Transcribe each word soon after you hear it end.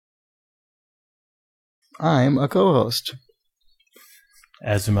I'm a co-host.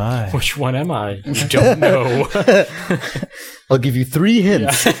 As am I. Which one am I? You don't know. I'll give you 3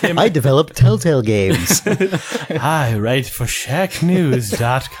 hints. Yeah. I develop Telltale games. I write for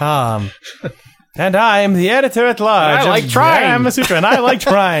ShackNews.com. And I am the editor at large. I like Trine. And I like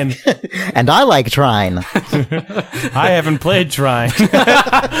Trine. And I like Trine. I haven't played Trine.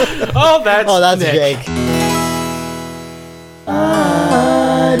 Oh, that's Nick. Jake.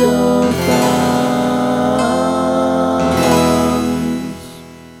 Idle Thumbs.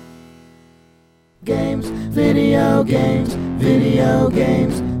 Games, video games, video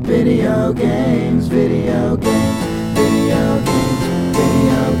games, video games, video games, video games,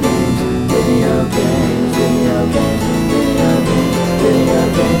 video games, video games, video games, video games, video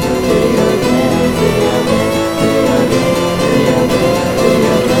games, video games, video games, video games,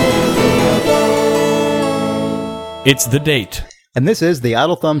 video games. It's the date. And this is the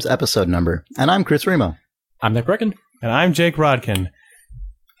Idle Thumbs episode number. And I'm Chris Remo. I'm Nick Brecken. And I'm Jake Rodkin.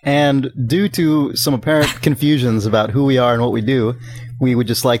 And due to some apparent confusions about who we are and what we do, we would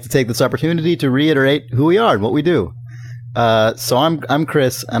just like to take this opportunity to reiterate who we are and what we do. So I'm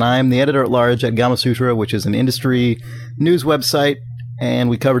Chris, and I'm the editor-at-large at Gamasutra, which is an industry news website,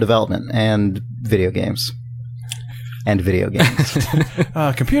 and we cover development and video games. And video games.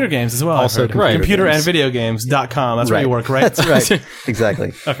 Computer games as well. Also computer games. and videogames.com. That's where you work, right? That's right.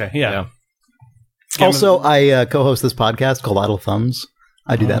 Exactly. Okay, yeah. Also, I co-host this podcast called Idle Thumbs.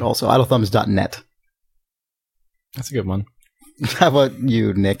 I do that also. idlethumbs.net. That's a good one. How about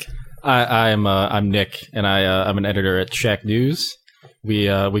you, Nick? I'm Nick, and I'm an editor at Shack News. We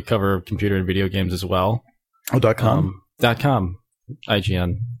cover computer and video games as well. Oh, .com? .com.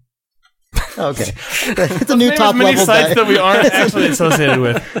 IGN. Okay. It's a new top many level sites that we aren't It's a- actually associated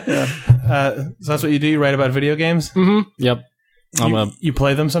with. So that's what you do? You write about video games? Mm-hmm. Yep. You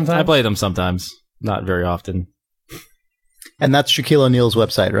play them sometimes? I play them sometimes. Not very often. And that's Shaquille O'Neal's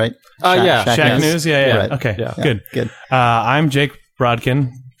website, right? Yeah. Shack News? Yeah. Right. Okay, Yeah. good. Good. I'm Jake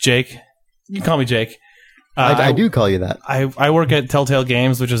Rodkin. Jake. You can call me Jake. I do call you that. I work at Telltale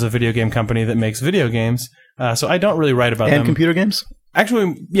Games, which is a video game company that makes video games. So I don't really write about And them. computer games?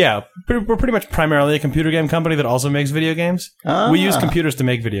 Actually, yeah. We're pretty much primarily a computer game company that also makes video games. We use computers to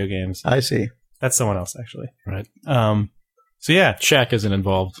make video games. I see. That's someone else, actually. Right. So yeah. Shack isn't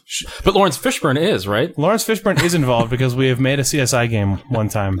involved. But Lawrence Fishburne is, right? Lawrence Fishburne is involved because we have made a CSI game one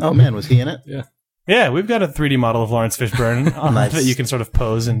time. Oh, man. Was he in it? Yeah, we've got a 3D model of Lawrence Fishburne Nice. that you can sort of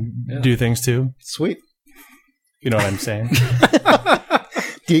pose and do things to. Sweet. You know what I'm saying?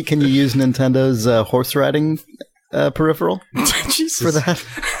 Can you use Nintendo's horse riding peripheral Jesus. for that?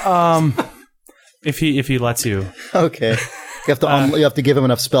 If he lets you. Okay. You have to give him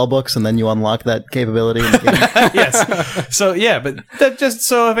enough spell books, and then you unlock that capability in the game. Yes. So yeah, but that just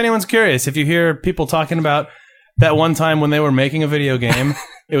so if anyone's curious, if you hear people talking about that one time when they were making a video game,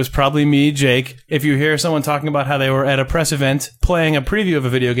 it was probably me, Jake. If you hear someone talking about how they were at a press event playing a preview of a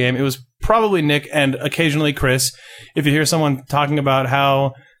video game, it was probably Nick and occasionally Chris. If you hear someone talking about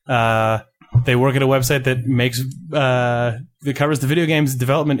how they work at a website that makes that covers the video games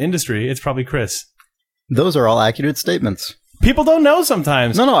development industry, it's probably Chris. Those are all accurate statements. People don't know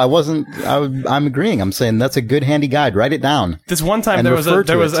sometimes. No, I wasn't. I'm agreeing. I'm saying that's a good handy guide. Write it down. This one time And there was refer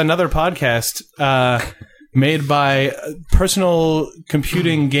to it. another podcast made by Personal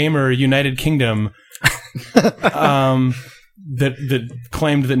Computing Gamer United Kingdom that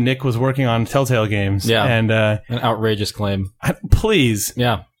claimed that Nick was working on Telltale games. Yeah. And An outrageous claim. please.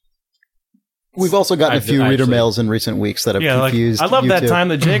 Yeah. We've also gotten a few reader actually- mails in recent weeks that have Yeah, like, confused I love you that two. time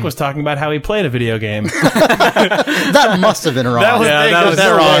that Jake was talking about how he played a video game. That must have been wrong. That was- Yeah, Nick that was was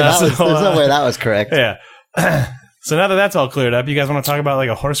wrong. way that So, was, there's no way that was correct. Yeah. So now that that's all cleared up, you guys want to talk about like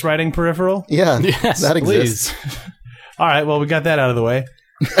a horse riding peripheral? Yeah, Yes, that exists. All right, well, we got that out of the way.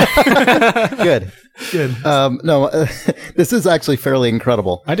 Good. Good. No, this is actually fairly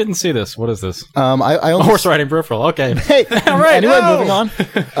incredible. I didn't see this. What is this? I A only horse riding peripheral. Okay. Hey, right, anyway, no. moving on.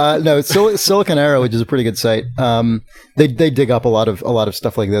 No, it's Silicon Arrow, which is a pretty good site. They dig up a lot of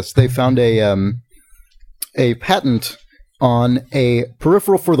stuff like this. They found a patent on a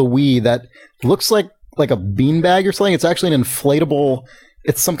peripheral for the Wii that looks like a beanbag or something. It's actually an inflatable.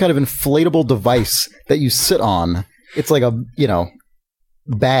 It's some kind of inflatable device that you sit on. It's like a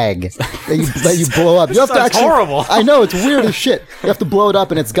bag that you blow up. You have to sounds actually, horrible. I know, it's weird as shit. You have to blow it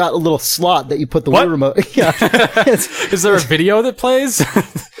up, and it's got a little slot that you put the What? Wii remote. Yeah, Is there a video that plays?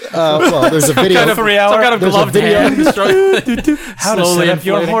 well, there's a video. Kind of 3 hour. Some kind of There's a gloved video. hand. How to slowly set up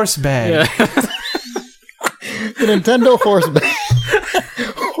your inflating. horse bag. Yeah. The Nintendo horse bag.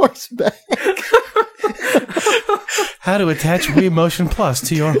 Horse bag. How to attach Wii Motion Plus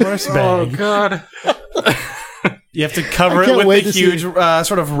to your horse Oh bag. God. You have to cover I it can't with wait the to huge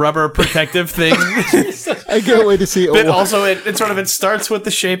sort of rubber protective thing. I can't wait to see. But also, it starts with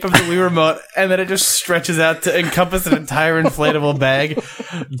the shape of the Wii remote, and then it just stretches out to encompass an entire inflatable bag.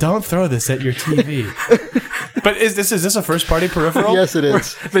 Don't throw this at your TV. But is this a first party peripheral? Yes, it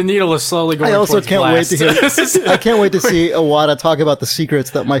is. The needle is slowly going. I also towards can't blast. wait to hear. I can't wait to see Iwata talk about the secrets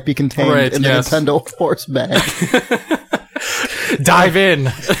that might be contained in the Nintendo horse bag. Dive in.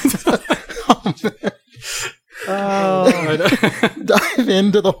 Dive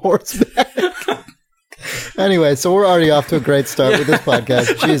into the horse bag. Anyway, so we're already off to a great start with this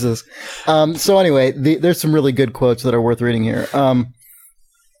podcast. Jesus. So anyway, there's some really good quotes that are worth reading here.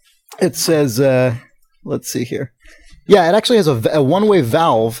 It says, let's see here. Yeah, it actually has a one-way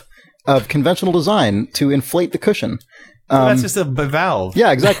valve of conventional design to inflate the cushion. That's just a valve.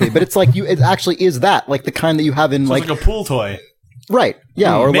 Yeah, exactly. But it's like it actually is that, like the kind that you have in So it's like a pool toy. Right.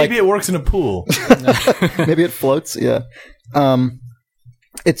 Yeah. Or maybe it works in a pool. Maybe it floats. Yeah.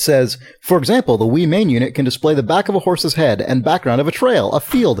 It says, for example, the Wii main unit can display the back of a horse's head and background of a trail, a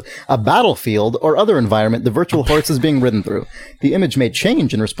field, a battlefield, or other environment the virtual horse is being ridden through. The image may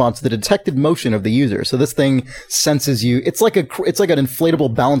change in response to the detected motion of the user. So this thing senses you. It's like an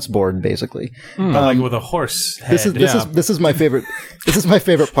inflatable balance board, basically. Like with a horse head. This is my favorite. This is my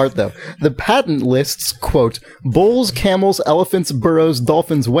favorite part, though. The patent lists, quote, bulls, camels, elephants, burros,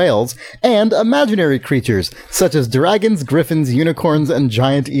 dolphins, whales, and imaginary creatures such as dragons, griffins, unicorns, and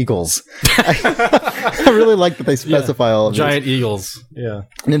giant eagles. I really like that they specify all of giant eagles. Yeah.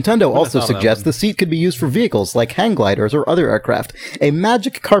 Nintendo also suggests the seat could be used for vehicles like hang gliders or other aircraft, a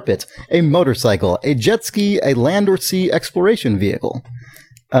magic carpet, a motorcycle, a jet ski, a land or sea exploration vehicle.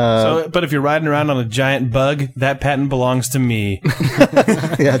 But if you're riding around on a giant bug, that patent belongs to me.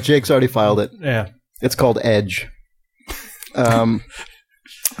 Yeah, Jake's already filed it. Yeah. It's called Edge.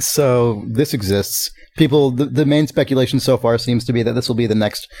 So this exists. People, the main speculation so far seems to be that this will be the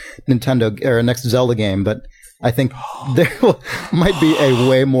next Nintendo or next Zelda game, but I think there might be a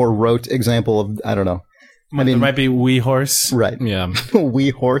way more rote example of, I don't know. There might be Wii Horse. Right. Yeah.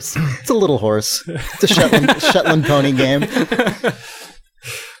 Wii Horse. It's a little horse. It's a Shetland pony game.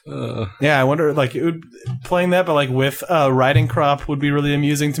 Yeah, I wonder, playing that, but with riding crop would be really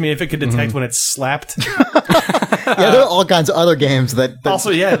amusing to me if it could detect when it's slapped. Yeah, there are all kinds of other games that also,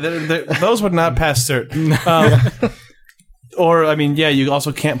 yeah, those would not pass cert. Or, you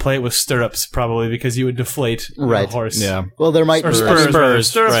also can't play it with stirrups, probably, because you would deflate a horse. Yeah. Well, there might Or be spurs.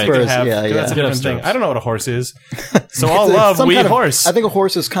 Stirrups right. you could have. Yeah, That's a different thing. Stirrups. I don't know what a horse is. So I'll love some Wii kind of- Horse. I think a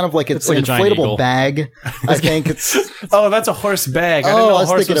horse is kind of like it's like an a giant inflatable eagle. bag. I think it's. Oh, that's a horse bag. I didn't Oh, know I a was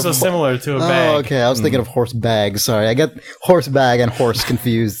horse thinking was so of similar to a bag. Oh, okay. I was thinking of horse bag. Sorry, I get horse bag and horse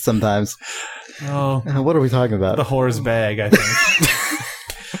confused sometimes. Oh, What are we talking about? the horse bag, I think.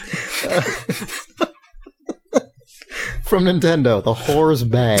 From Nintendo, the horse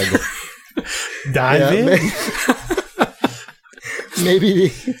bag. Dive in?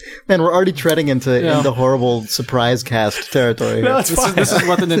 Maybe. Man, we're already treading into horrible surprise cast territory. No, Here. it's fine. This is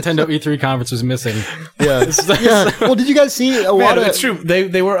what the Nintendo E3 conference was missing. Yeah. Yeah. Well, did you guys see Man, Iwata? it's true.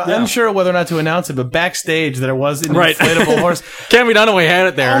 They were unsure whether or not to announce it, but backstage there was an Right. inflatable horse. Cami Dunaway had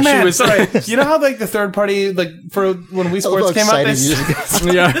it there. Oh man, She was sorry. You know how the third party for when Wii Sports how came out, excited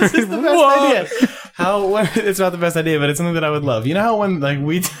you yeah. this is the best idea. It's not the best idea, but it's something that I would love. You know how when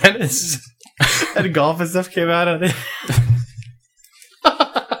Wii Tennis and golf and stuff came out, and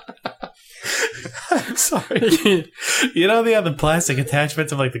I'm sorry. You know they have the plastic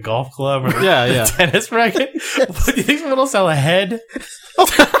attachments of the golf club or Yeah. the tennis racket? Do you think someone will sell a head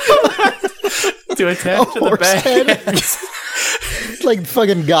to attach to the horse bag? head? It's like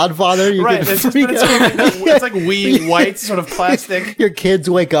fucking Godfather. You Right, can it's freak out. it's like wee white sort of plastic. Your kids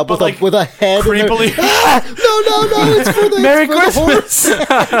wake up with But, with a head. And Creepily, no! It's for the Merry it's for the horse.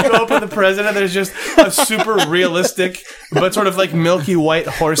 Christmas! You open the present, there's just a super realistic, but sort of milky white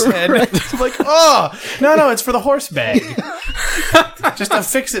horse head. It's oh no, it's for the horse bag. Just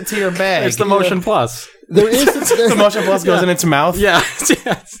affix it to your bag. It's the Motion Plus. There is. The Motion Plus goes in its mouth. Yeah.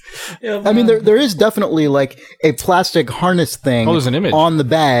 Yes. I mean, there is definitely a plastic harness thing there's an image. on the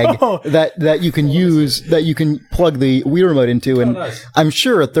bag that you can use, that you can plug the Wii remote into, and nice. I'm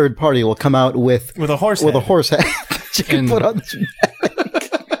sure a third party will come out with With a horse a head. horse head that you can And- put on the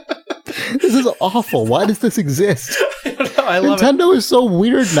bag. This is awful. Why does this exist? I love it. Nintendo is so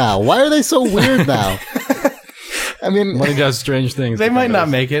weird now. Why are they so weird now? I mean, Money does strange things. They might not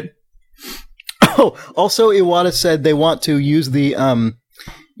make it. also Iwata said they want to use the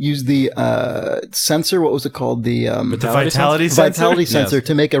sensor. What was it called? The Vitality sensor? vitality sensor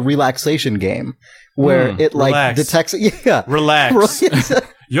to make a relaxation game where it relax. detects. Yeah, Relax.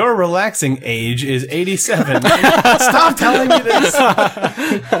 Your relaxing age is 87. Stop telling me this.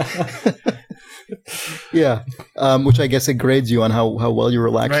 Yeah, which I guess it grades you on how well you're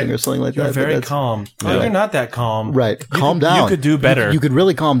relaxing or something like You're that. very calm. Oh, you're not that calm. Right. Calm down. You could do better. You could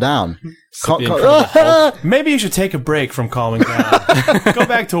really calm down. Maybe you should take a break from calming down. Go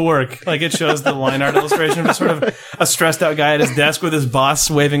back to work. Like it shows the line art illustration of sort of a stressed out guy at his desk with his boss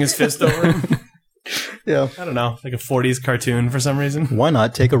waving his fist over him. Yeah. I don't know, like a 40s cartoon for some reason. Why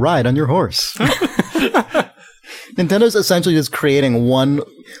not take a ride on your horse? Nintendo's essentially just creating one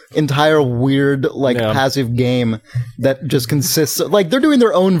entire weird, passive game that just consists of, they're doing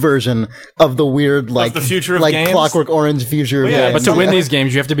their own version of the weird, the future of games? Clockwork Orange future. Well, yeah, but to win these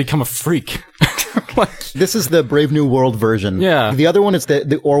games, you have to become a freak. This is the Brave New World version. Yeah. The other one is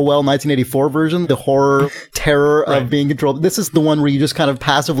the Orwell 1984 version, the horror terror of being controlled. This is the one where you just kind of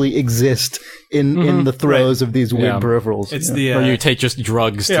passively exist in the throes of these weird peripherals. It's Or you take just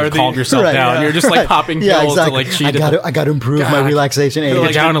drugs to or calm yourself down. yeah. You're just popping pills exactly. to cheat. I got to improve my relaxation age.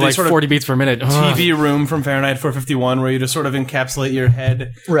 Get down to the sort of 40 beats per minute. TV room from Fahrenheit 451 where you just sort of encapsulate your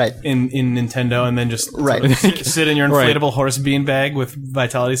head in Nintendo and then just sort of sit in your inflatable horse beanbag with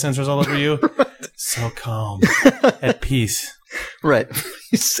vitality sensors all over you. So calm. At peace. Right.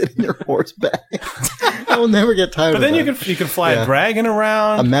 You sit in your horse bag. I will never get tired of that. But then you can fly a dragon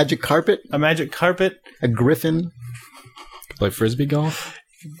around. A magic carpet. A griffin. Play frisbee golf.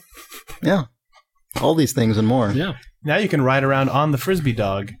 Yeah. All these things and more. Yeah. Now you can ride around on the frisbee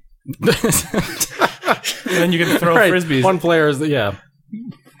dog. And then you can throw frisbees. One player is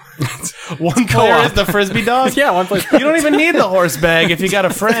One player is the frisbee dog? Yeah, one player. You don't even need the horse bag if you got a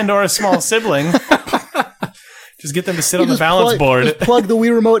friend or a small sibling. Just get them to sit on the balance board. Just plug the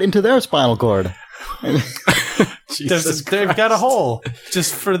Wii remote into their spinal cord. They've got a hole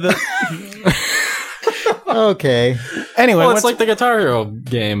just for the... Okay. Anyway, it's like the Guitar Hero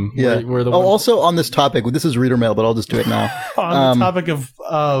game. Yeah. Where the also on this topic, this is reader mail, but I'll just do it now. On the topic of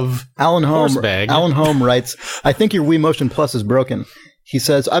Alan Holm. Horsebag. Alan Holm writes, I think your Wii Motion Plus is broken. He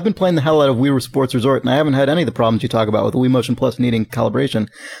says, I've been playing the hell out of Wii Sports Resort, and I haven't had any of the problems you talk about with the Wii Motion Plus needing calibration.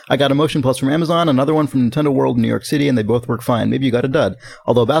 I got a Motion Plus from Amazon, another one from Nintendo World in New York City, and they both work fine. Maybe you got a dud.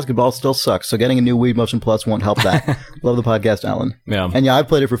 Although basketball still sucks, so getting a new Wii Motion Plus won't help that. Love the podcast, Alan. Yeah. And yeah, I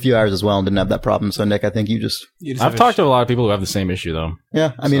played it for a few hours as well and didn't have that problem. So, Nick, I think you just I've talked to a lot of people who have the same issue, though.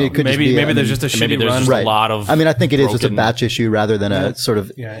 Yeah, I mean, it could maybe just be... maybe there's just a maybe shitty there's run. just a lot of... I mean, I think it is just a batch issue rather than a sort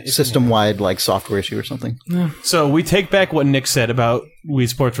of it's- system-wide software issue or something. So we take back what Nick said about Wii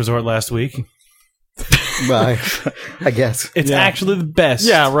Sports Resort last week. Well, I guess. It's actually the best.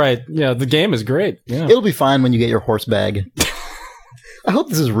 Yeah, right. Yeah, the game is great. Yeah. It'll be fine when you get your horse bag. I hope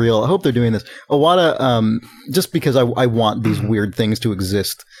this is real. I hope they're doing this. Iwata, just because I want these weird things to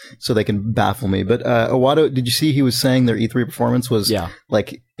exist so they can baffle me. But Iwata, did you see he was saying their E3 performance was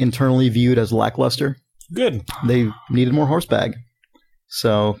internally viewed as lackluster? Good. They needed more horse bag.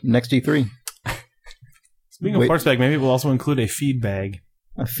 So next E3. Speaking of horse bag, maybe we'll also include a feed bag.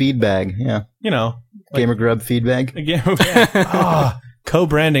 A feed bag, yeah. You know. Gamer Grub feed bag.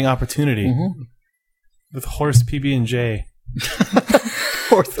 Co-branding opportunity. With horse PB&J.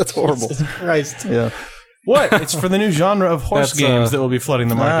 Horse, that's horrible. Christ. Yeah. What? It's for the new genre of horse games that will be flooding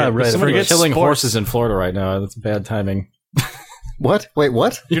the market. Right. Somebody's killing horses in Florida right now. That's bad timing. What? Wait,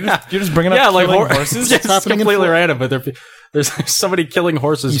 what? You're just bringing up killing horses? It's completely random, but there's somebody killing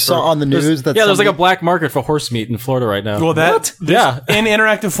horses. You saw on the news that there's a black market for horse meat in Florida right now. Well, that in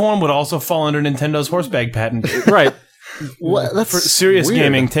interactive form would also fall under Nintendo's horse bag patent. Right. What? That's for serious weird.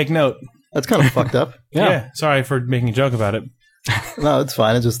 gaming. Take note. That's kind of fucked up. Yeah. Sorry for making a joke about it. No, it's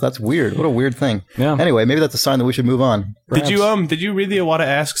fine. It's just that's weird. What a weird thing. Yeah. Anyway, maybe that's a sign that we should move on. Perhaps. Did you read the Iwata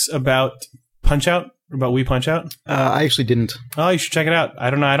Asks about Punch-Out? About Wii Punch-Out? I actually didn't. Oh, you should check it out. I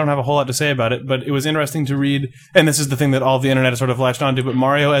don't know. I don't have a whole lot to say about it, but it was interesting to read. And this is the thing that all of the internet has sort of latched onto. But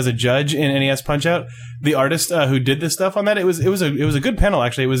Mario as a judge in NES Punch-Out, the artist who did this stuff on that, it was a good panel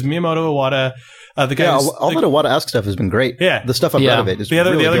actually. It was Miyamoto, Iwata. The guy all that Iwata Ask stuff has been great. Yeah, the stuff I've read of it is the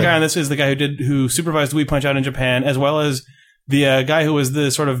other really good. guy on this is the guy who supervised Wii Punch-Out in Japan, as well as the guy who was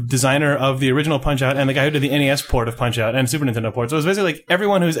the sort of designer of the original Punch-Out and the guy who did the NES port of Punch-Out and Super Nintendo port. So it was basically like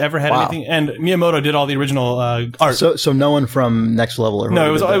everyone who's ever had anything. And Miyamoto did all the original art. So no one from Next Level or no,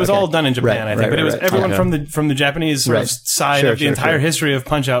 it was all done in Japan, I think. But it was everyone from the Japanese sort of side of the entire history of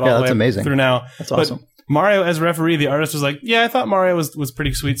Punch-Out all the way through now. That's awesome. But Mario as referee, the artist was like, yeah, I thought Mario was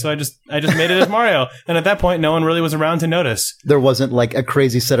pretty sweet, so I just made it as Mario. And at that point, no one really was around to notice. There wasn't like a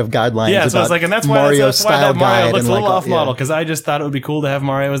crazy set of guidelines. Yeah, so I was like, and that's why that Mario looks a little off model, because I just thought it would be cool to have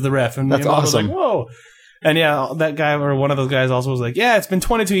Mario as the ref. And that's awesome. Was like, whoa. And yeah, that guy or one of those guys also was like, yeah, it's been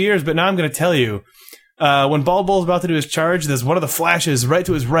 22 years, but now I'm going to tell you. when Bald Bull's about to do his charge, there's one of the flashes right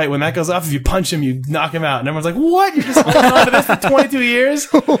to his right. When that goes off, if you punch him, you knock him out. And everyone's like, what? You're just holding on to this for 22 years?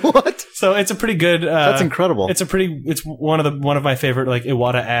 What? So it's a pretty good... That's incredible. It's one of my favorite, like,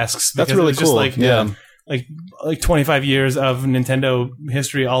 Iwata asks. That's really cool. Just like 25 years of Nintendo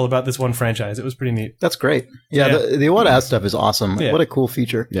history all about this one franchise. It was pretty neat. That's great. Yeah, Yeah. the Iwata Ask stuff is awesome. Yeah. What a cool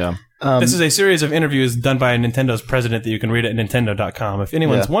feature. Yeah. This is a series of interviews done by Nintendo's president that you can read at Nintendo.com if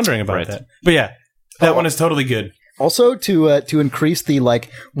anyone's Yeah. wondering about Right. that. But yeah, that one is totally good. Also, to increase the like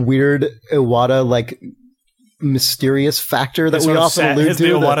weird Iwata like mysterious factor that we often allude to. The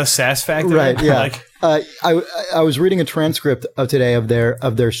Iwata sass factor. Right, yeah. Like, I was reading a transcript of today of their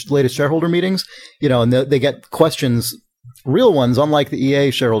latest shareholder meetings, and they get questions, real ones, unlike the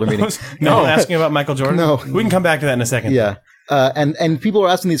EA shareholder meeting. no, asking about Michael Jordan. No. We can come back to that in a second. Yeah. And people are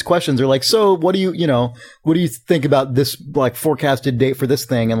asking these questions. They're like, so what do you think about this like forecasted date for this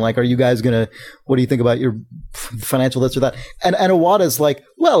thing? And like, are you guys what do you think about your financial this or that? And Iwata's like,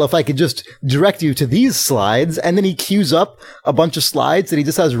 well, if I could just direct you to these slides, and then he queues up a bunch of slides that he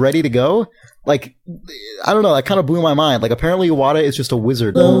just has ready to go. Like, I don't know, that kind of blew my mind. Like, apparently Iwata is just a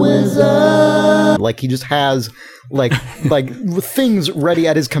wizard. The wizard! Like, he just has like things ready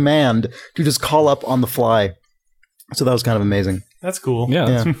at his command to just call up on the fly. So that was kind of amazing. That's cool.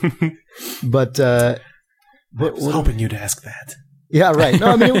 Yeah. But I was hoping you'd ask that. yeah, right. No,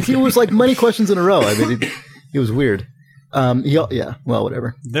 I mean, it was like many questions in a row. I mean, it was weird. Well,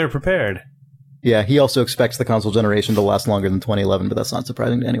 whatever. They're prepared. Yeah, he also expects the console generation to last longer than 2011, but that's not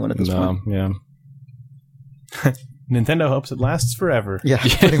surprising to anyone at this point. Yeah. Nintendo hopes it lasts forever. Yeah,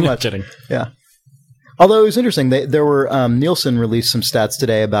 pretty much. Kidding. Yeah. Although it was interesting, there were Nielsen released some stats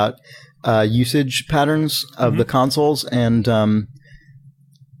today about usage patterns of the consoles, and in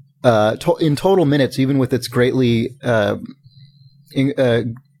total minutes, even with its greatly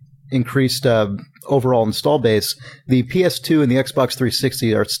increased overall install base, the PS2 and the Xbox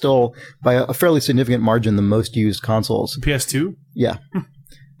 360 are still by a fairly significant margin the most used consoles. PS2? Yeah.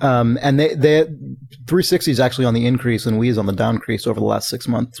 And they 360 is actually on the increase and Wii is on the downcrease over the last 6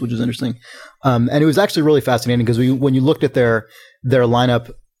 months, which is interesting. And it was actually really fascinating because when you looked at their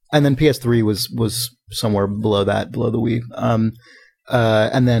lineup, and then PS3 was somewhere below the Wii.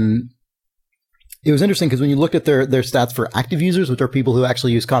 And then it was interesting because when you looked at their stats for active users, which are people who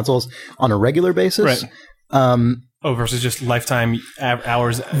actually use consoles on a regular basis, right. Versus just lifetime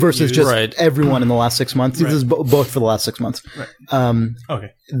hours versus used. just everyone in the last 6 months. Right. This is both for the last 6 months. Right.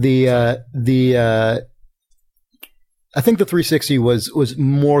 Okay. I think the 360 was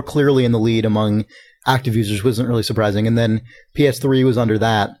more clearly in the lead among active users, wasn't really surprising, and then PS3 was under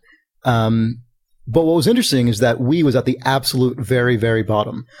that. But what was interesting is that Wii was at the absolute very, very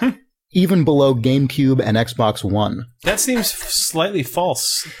bottom, even below GameCube and Xbox One. That seems slightly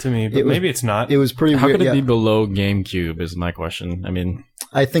false to me, but maybe it's not. It was pretty How weird. could it be below GameCube is my question. I mean,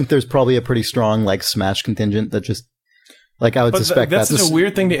 I think there's probably a pretty strong like Smash contingent that just like I would suspect that's that's such a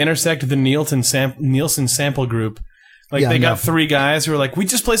weird thing to intersect the Nielsen sample group. Like, they got 3 guys who were like, we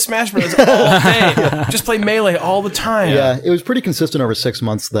just play Smash Bros. all day. Just play Melee all the time. Yeah, it was pretty consistent over 6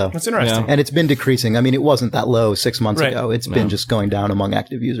 months, though. That's interesting. And it's been decreasing. I mean, it wasn't that low 6 months Right. ago. It's been just going down among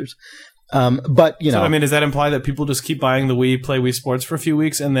active users. But, So, I mean, does that imply that people just keep buying the Wii, play Wii Sports for a few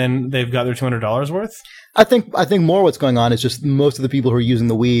weeks, and then they've got their $200 worth? I think more what's going on is just most of the people who are using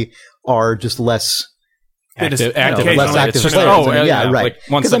the Wii are just less... active less active players. players. I mean, yeah, right. Like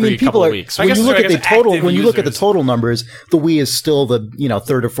once Because I every mean, people couple are. of weeks. I When guess you look so, at the I guess total, active when you look at the users. total numbers, the Wii is still the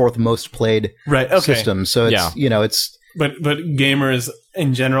 3rd or 4th most played Right, okay. system. So it's it's. But gamers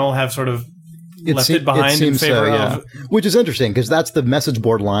in general have sort of left it behind in seems favor so, yeah. of... Which is interesting because that's the message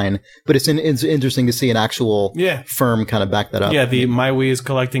board line, but it's interesting to see an actual firm kind of back that up. Yeah, the My Wii is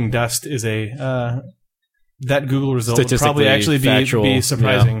collecting dust is a... that Google result would probably Statistically actually factual, be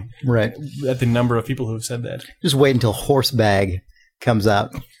surprising Right. at the number of people who have said that. Just wait until Horse Bag comes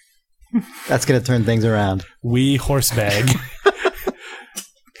out. That's going to turn things around. Wii horse bag.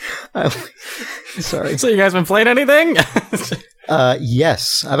 Sorry. So you guys been playing anything?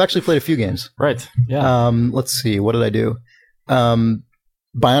 Yes, I've actually played a few games. Right. Yeah. Let's see. What did I do?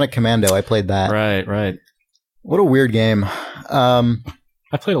 Bionic Commando. I played that. Right. What a weird game.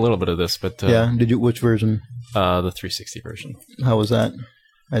 I played a little bit of this, but Yeah. Did you? Which version? the 360 version. How was that?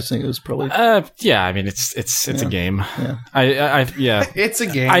 I think it was probably. Yeah. I mean, it's a game. Yeah. Yeah. It's a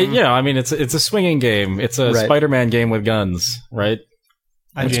game. I mean, it's a swinging game. It's a Right. Spider-Man game with guns, right?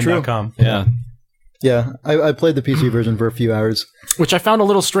 That's true. IGN.com. Yeah. Yeah, I played the PC version for a few hours. Which I found a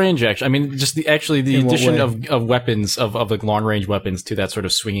little strange, actually. I mean, just the In what addition way? of weapons, of like long range weapons to that sort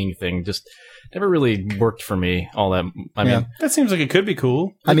of swinging thing, just never really worked for me all that. I mean, That seems like it could be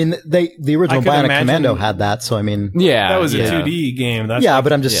cool. I mean, the original I could Bionic imagine- Commando had that, so I mean, yeah, That was a yeah. 2D game. That's yeah, like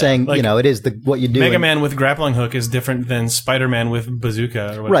but I'm just saying, like it is what you do. Mega Man with grappling hook is different than Spider-Man with bazooka or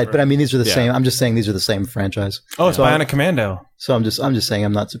whatever. Right, but I mean, these are the Yeah. same. I'm just saying these are the same franchise. Oh, it's So Bionic Commando. So I'm just saying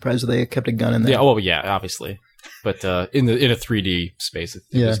I'm not surprised that they kept a gun in there. Yeah, well, yeah, obviously, but in a 3D space, it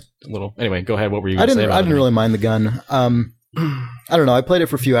Yeah. was a little. Anyway, go ahead. What were you? I Gonna say didn't. about I didn't it? really mind the gun. I don't know. I played it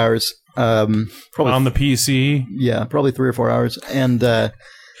for a few hours. Probably On the PC. yeah, probably 3 or 4 hours, and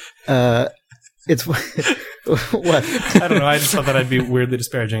it's what? I don't know. I just thought that I'd be weirdly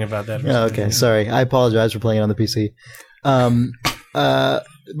disparaging about that. Oh, okay, sorry. I apologize for playing it on the PC.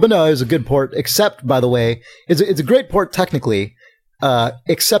 But no, it was a good port. Except, by the way, it's a great port technically.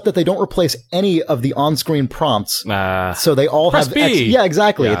 Except that they don't replace any of the on-screen prompts. So they all Press have B. yeah,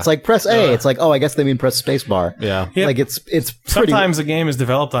 exactly. Yeah. It's like press A. It's like, oh, I guess they mean press spacebar. Yeah. Yeah. Like it's pretty. Sometimes a game is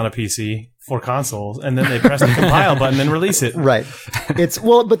developed on a PC for consoles, and then they press the compile button and release it. Right. It's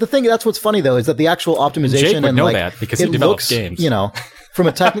but the thing that's what's funny though is that the actual optimization Jake would and know like that because it he develops looks, games. From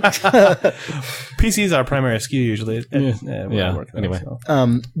a technical. PCs are primary SKU usually. Where I Yeah, work, anyway.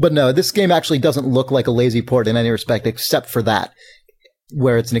 so. But no, this game actually doesn't look like a lazy port in any respect except for that,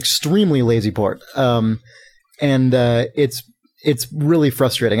 where it's an extremely lazy port. And it's really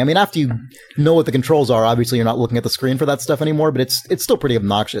frustrating. I mean, after you know what the controls are, obviously you're not looking at the screen for that stuff anymore, but it's still pretty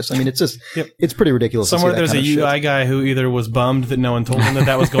obnoxious. I mean, it's just, it's pretty ridiculous. Somewhere to see there's that a kind of UI guy who either was bummed that no one told him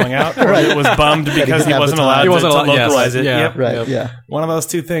that was going out, or Right. that was bummed because didn't he have wasn't the time. allowed He to, wasn't to allowed- yes. localize it. Yeah. Yep. shit. Right, Yep. yeah. One of those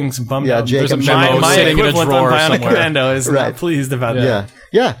two things bummed Yeah, out. Jake, There's a I'm memo sure my sitting in a equivalent drawer on Bionic somewhere. Commando is Right. not pleased about that. Yeah.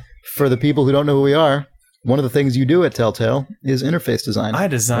 Yeah. For the people who don't know who we are, one of the things you do at Telltale is interface design. I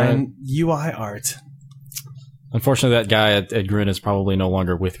design UI art. Unfortunately, that guy at Grin is probably no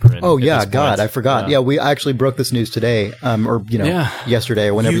longer with Grin. Oh at yeah, this God, point. I forgot. Yeah, we actually broke this news today, or Yeah. yesterday,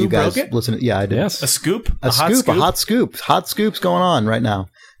 or whenever You you guys broke it? listen. Yeah, I did. Yes. A scoop? A hot scoop's going on right now.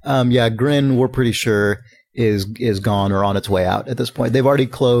 Yeah, Grin, we're pretty sure is gone or on its way out at this point. They've already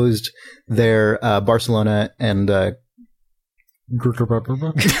closed their Barcelona and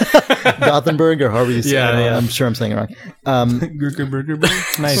Gothenburg, or however you say Yeah, it. yeah. I'm sure I'm saying it wrong.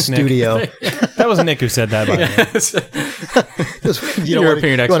 Nice, Nick. Studio. That was Nick who said that, by the way. Just, you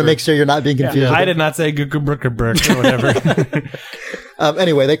European want to expert. make sure you're not being confused. I did not say Gurgerberg or whatever.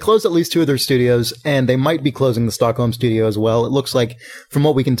 Anyway, they closed at least 2 of their studios, and they might be closing the Stockholm studio as well. It looks like, from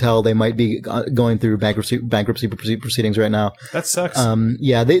what we can tell, they might be going through bankruptcy proceedings right now. That sucks.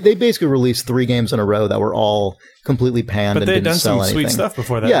 Yeah, they basically released 3 games in a row that were all completely panned But and they had didn't done sell some anything. sweet stuff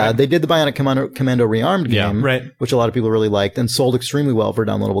before that. Yeah, right? they did the Bionic Commando Rearmed Yeah, game, right. which a lot of people really liked and sold extremely well for a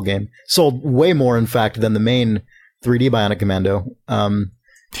downloadable game. Sold way more, in fact, than the main 3D Bionic Commando.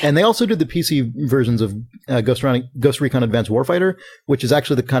 And they also did the PC versions of Ghost Recon Advanced Warfighter, which is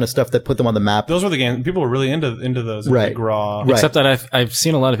actually the kind of stuff that put them on the map. Those were the games. People were really into those. Right. Like raw. Right. Except that I've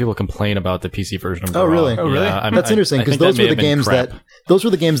seen a lot of people complain about the PC version of Oh, Raw. really? Oh, really? Yeah, That's interesting because I think those that were may the have been games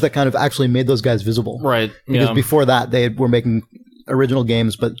crap. that kind of actually made those guys visible. Right. Because yeah. before that, they were making original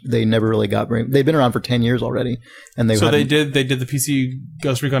games, but they never really got very. They've been around for 10 years already, and they So they did the PC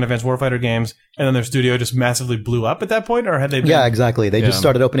Ghost Recon Advanced Warfighter games, and then their studio just massively blew up at that point, or had they been? Yeah, exactly. They just Yeah.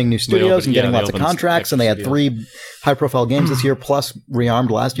 started opening new studios and getting they lots of opened contracts, and they had extra 3 high-profile games this year, plus Rearmed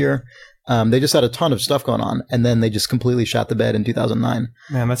last year. They just had a ton of stuff going on, and then they just completely shot the bed in 2009.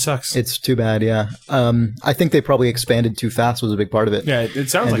 Man, that sucks. It's too bad, yeah. I think they probably expanded too fast was a big part of it. Yeah, it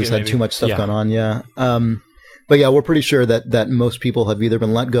sounds And like just it had maybe. too much stuff Yeah. going on, yeah. But yeah, we're pretty sure that most people have either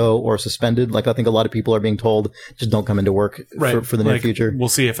been let go or suspended. Like, I think a lot of people are being told, just don't come into work Right. for the near Like, future. We'll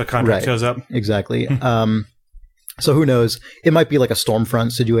see if a contract Right. shows up. Exactly. So who knows? It might be like a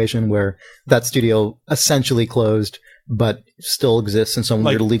Stormfront situation where that studio essentially closed, but still exists in some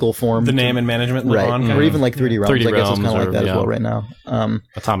Like weird legal form. The name and management live right. on. Or kind of. even like 3D Realms. 3D I guess it's kind Realms of like or- that as yeah. well right now.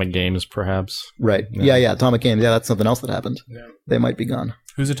 Atomic Games, perhaps. Right. Yeah. Atomic Games. Yeah, that's something else that happened. Yeah. They might be gone.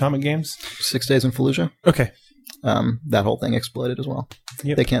 Who's Atomic Games? 6 Days in Fallujah. Okay. That whole thing exploded as well.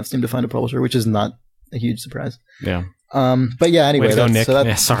 Yep. They can't seem to find a publisher, which is not a huge surprise. Yeah. But yeah, anyway, Way to go, Nick. so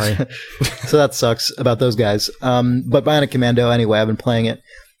Yeah, sorry. so that sucks about those guys. But Bionic Commando, anyway, I've been playing it,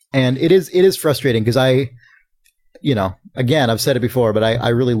 and it is frustrating because again, I've said it before, but I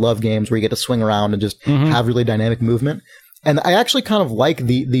really love games where you get to swing around and just have really dynamic movement. And I actually kind of like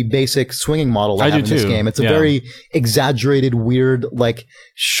the basic swinging model they I have do in this too. game. It's a Yeah. very exaggerated, weird, like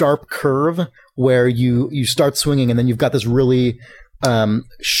sharp curve where you start swinging and then you've got this really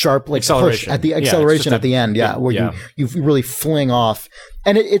sharp like push Acceleration. at the Yeah, it's acceleration just at the end, where yeah. you really fling off,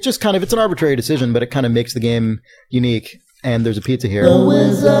 and it just kind of, it's an arbitrary decision, but it kind of makes the game unique. And there's a pizza here.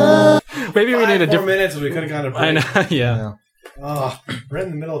 Maybe we need a different. minutes. We could have gone to break. I know. Yeah. Oh, we're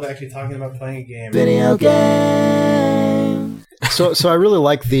in the middle of actually talking about playing a game. Video game. So I really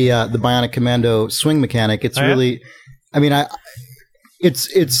like the Bionic Commando swing mechanic. It's really, I mean,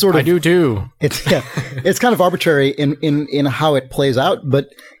 it's sort of. I do too. It's kind of arbitrary in how it plays out, but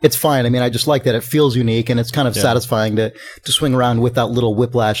it's fine. I mean, I just like that it feels unique and it's kind of satisfying to swing around with that little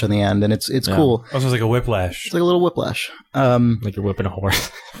whiplash on the end, and it's cool. Also, it's like a whiplash. It's like a little whiplash. Like you're whipping a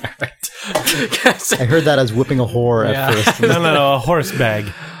horse. I heard that as whipping a whore at first. No, a horse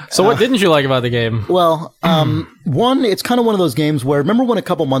bag. So what didn't you like about the game? Well, one, it's kind of one of those games where, remember when a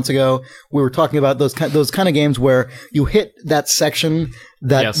couple months ago we were talking about those kind of games where you hit that section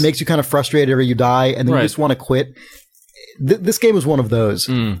that makes you kind of frustrated or you die and then you just want to quit? This game is one of those.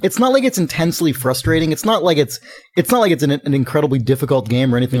 It's not like it's intensely frustrating. It's not like it's an incredibly difficult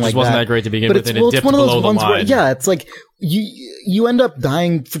game or anything like that. It wasn't that great to begin with, and it dipped one of those below the ones line. where, it's like you end up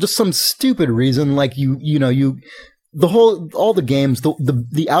dying for just some stupid reason. Like all the games,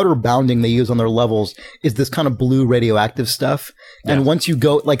 the outer bounding they use on their levels is this kind of blue radioactive stuff. Yeah. And once you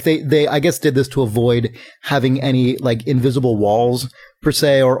go, like they I guess did this to avoid having any like invisible walls per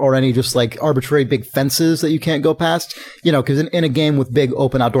se, or any just like arbitrary big fences that you can't go past, because in a game with big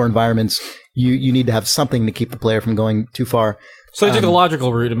open outdoor environments, you need to have something to keep the player from going too far. So they took the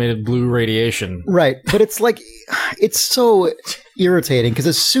logical route and made it blue radiation. Right. But it's like, it's so irritating because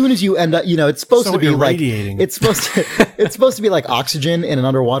as soon as you end up, it's supposed to be irradiating. Like, it's supposed to be like oxygen in an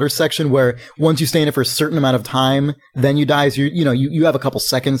underwater section where once you stay in it for a certain amount of time, then you die. So you have a couple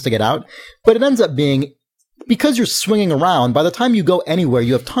seconds to get out, but it ends up being, because you're swinging around, by the time you go anywhere,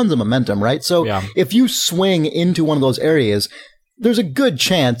 you have tons of momentum, right? So if you swing into one of those areas, there's a good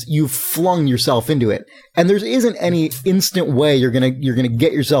chance you've flung yourself into it. And there isn't any instant way you're gonna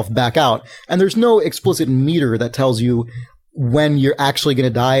get yourself back out. And there's no explicit meter that tells you when you're actually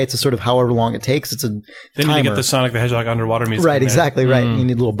gonna die. It's a sort of however long it takes. It's a Then timer. you get the Sonic the Hedgehog underwater music. Right, exactly, right. You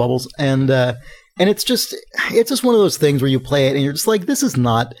need little bubbles. And it's just one of those things where you play it and you're just like, this is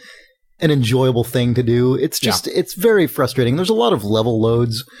not an enjoyable thing to do. It's just, it's very frustrating. There's a lot of level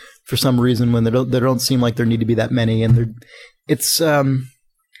loads for some reason when there don't seem like there need to be that many. And it's a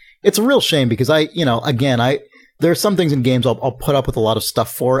real shame because there are some things in games I'll put up with a lot of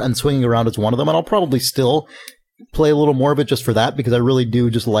stuff for, and swinging around is one of them. And I'll probably still play a little more of it just for that because I really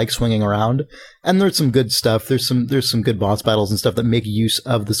do just like swinging around. And there's some good stuff. There's some good boss battles and stuff that make use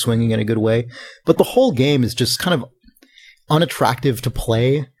of the swinging in a good way. But the whole game is just kind of unattractive to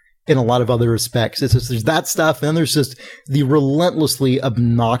play in a lot of other respects. It's just, there's that stuff, and then there's just the relentlessly,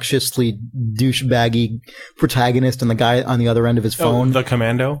 obnoxiously douchebaggy protagonist and the guy on the other end of his phone. Oh, the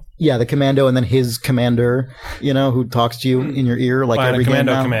commando? Yeah, the commando, and then his commander, who talks to you in your ear like every game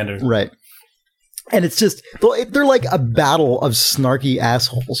now. Commander. Right. And it's just, they're like a battle of snarky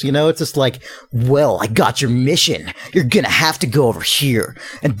assholes, It's just like, well, I got your mission. You're gonna have to go over here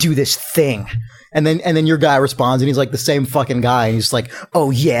and do this thing. And then your guy responds and he's like the same fucking guy. And he's like, oh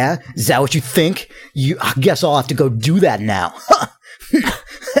yeah? Is that what you think? I guess I'll have to go do that now.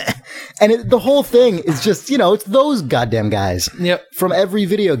 And the whole thing is just, it's those goddamn guys from every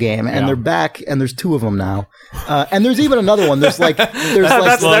video game, and they're back, and there's two of them now. And there's even another one. That's the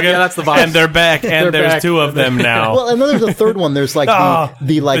vibe. And they're back, and there's back. Two of them now. Well, and then there's a third one. There's like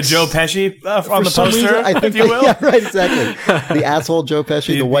the Joe Pesci on the poster, reason, I think, if you will. Yeah, right, exactly. The asshole Joe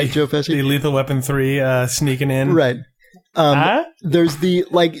Pesci, the white Joe Pesci, the Lethal Weapon 3 sneaking in, right. There's the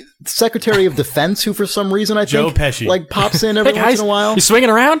Secretary of Defense who for some reason I think Joe Pesci pops in every once in a while. He's swinging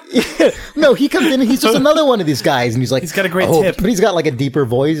around? No, he comes in and he's just another one of these guys, and he's like, he's got a great tip, but he's got like a deeper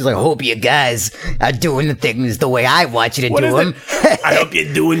voice. He's like, hope you guys are doing the things the way I want you to do them. I hope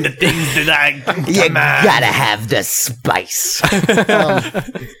you're doing the things that I you gotta have the spice.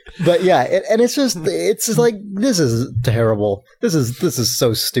 But yeah, it's just like, this is terrible. This is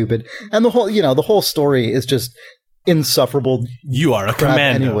so stupid, and the whole story is just insufferable. You are a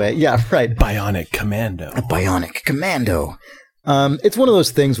commando. Anyway, yeah, right. Bionic Commando. A Bionic Commando. It's one of those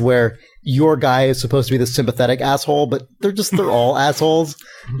things where your guy is supposed to be the sympathetic asshole, but they're all assholes.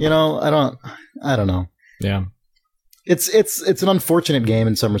 I don't know. Yeah. It's an unfortunate game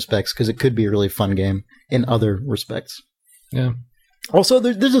in some respects because it could be a really fun game in other respects. Yeah. Also,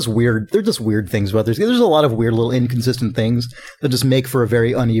 they're just weird things about this. There's a lot of weird little inconsistent things that just make for a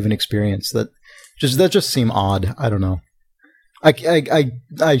very uneven experience that just seem odd. I don't know. I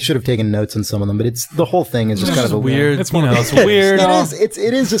should have taken notes on some of them, but the whole thing is just kind of a weird. It's weird. It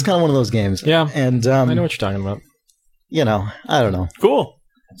is just kind of one of those games. Yeah, and I know what you're talking about. I don't know. Cool.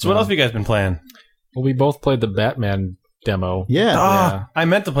 So what else have you guys been playing? Well, we both played the Batman demo. Yeah. I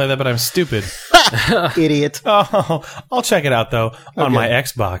meant to play that, but I'm stupid. Idiot. Oh, I'll check it out though on my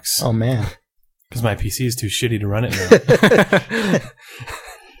Xbox. Oh man. Because my PC is too shitty to run it now.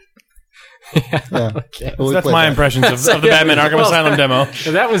 Yeah. Okay. Well, we That's played my that. impressions of the Batman Arkham Asylum demo.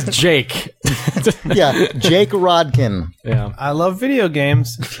 That was Jake. Yeah, Jake Rodkin. Yeah. I love video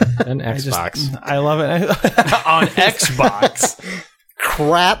games. And Xbox. I love it. On Xbox.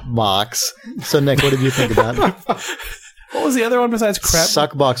 Crapbox. So, Nick, what did you think about it? What was the other one besides crap?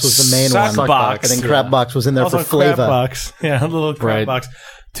 Suckbox was the main one. Suckbox. I think Crapbox was in there Also for flavor. Crapbox. Yeah, a little Right. Crapbox.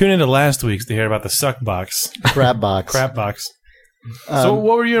 Tune into last week's to hear about the Suckbox. Crapbox. Crapbox. So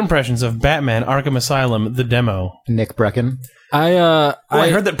what were your impressions of Batman Arkham Asylum, the demo? Nick Brecken. I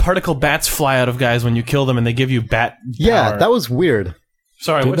heard that particle bats fly out of guys when you kill them and they give you bat Yeah, power. that was weird.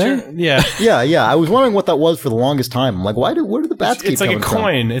 Sorry, Did what's they? your... Yeah. Yeah. I was wondering what that was for the longest time. I'm like, where do the bats keep It's like a coming from?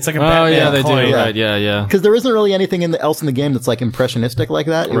 coin. It's like a Oh, Batman yeah, they coin. do. Yeah. Right, yeah. Because there isn't really anything else in the game that's like impressionistic like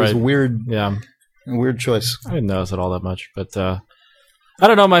that. It was a Right. weird choice. I didn't notice it all that much, but I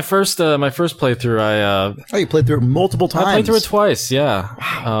don't know. My first playthrough, Oh, you played through it multiple times. I played through it twice. Yeah,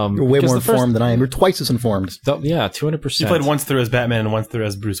 You're way because more the first- informed than I am. You're twice as informed. Yeah, 200%. You played once through as Batman and once through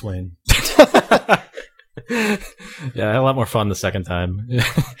as Bruce Wayne. Yeah, I had a lot more fun the second time.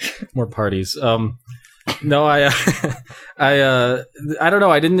 More parties. No, I don't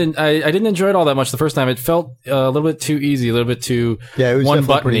know. I didn't enjoy it all that much the first time. It felt a little bit too easy, a little bit too Yeah, it was one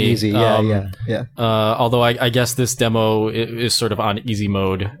definitely pretty buttony. easy. Yeah. Although I guess this demo is sort of on easy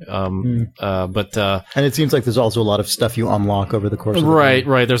mode. But And it seems like there's also a lot of stuff you unlock over the course of the right.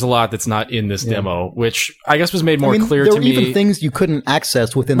 game. There's a lot that's not in this demo, which I guess was made more I mean, clear there to were me. even things you couldn't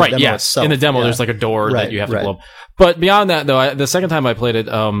access within the Right, demo yes. itself. In the demo, Yeah. there's like a door that Right, you have to right. blow up. But beyond that, though, the second time I played it,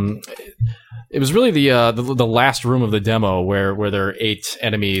 it was really the last room of the demo where there are 8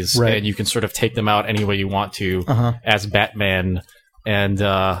 enemies, Right. and you can sort of take them out any way you want to as Batman. And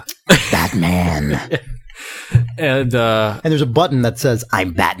Batman. and And there's a button that says,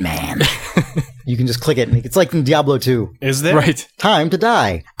 I'm Batman. You can just click it, and it's like in Diablo 2. Is there? right, Time to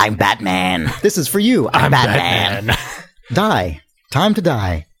die. I'm Batman. This is for you. I'm Batman. Die. Time to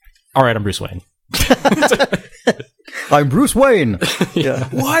die. All right, I'm Bruce Wayne. I'm Bruce Wayne.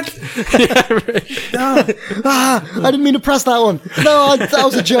 What? I didn't mean to press that one. No, that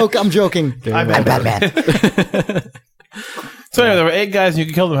was a joke. I'm joking. I'm Batman. So anyway, there were 8 guys and you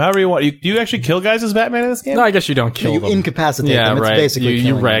can kill them however you want. Do you actually kill guys as Batman in this game? No, I guess you don't kill You them. incapacitate Yeah, them. It's right. basically You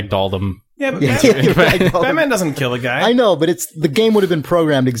killing them. ragdoll them. Yeah, but Yeah, Batman, you ragdoll them. Batman doesn't kill a guy. I know, but the game would have been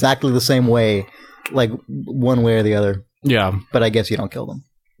programmed exactly the same way, like one way or the other. Yeah, But I guess you don't kill them.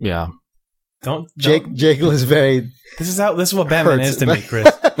 yeah. Don't Jake is very. This is what Batman Hurts. is to me, Chris.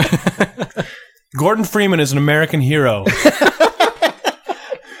 Gordon Freeman is an American hero.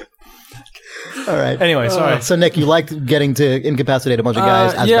 All right. Anyway, sorry. So Nick, you liked getting to incapacitate a bunch of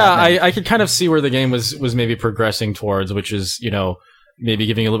guys as yeah, Batman. I could kind of see where the game was maybe progressing towards, which is, maybe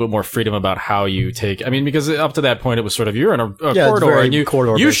giving a little bit more freedom about how you take. I mean, because up to that point, it was sort of you're in a Yeah, it's corridor, very and you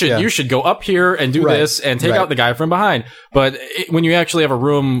corridor-based, should yeah. you should go up here and do Right, this and take right. out the guy from behind. But when you actually have a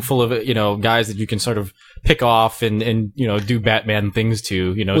room full of guys that you can sort of pick off and do Batman things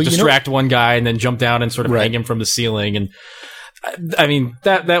to, distract one guy and then jump down and sort of Right. hang him from the ceiling. And I mean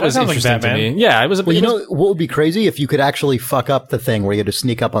that was sounds like interesting to Batman. me. Yeah, it was. Well, you know what would be crazy if you could actually fuck up the thing where you had to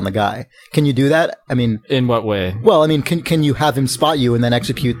sneak up on the guy. Can you do that? I mean, in what way? well, I mean, can you have him spot you and then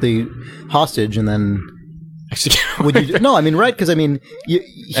execute the hostage and then would you? No, I mean, right? Because I mean,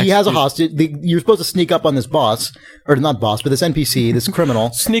 he has a hostage. You're supposed to sneak up on this boss, or not boss, but this NPC, this criminal.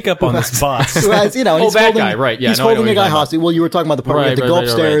 Sneak up on this boss. Who has, and Oh, he's bad holding, guy, right, yeah, he's no, I know holding what a you're guy talking about. hostage. Well, you were talking about the part where you have to Right, go right, right,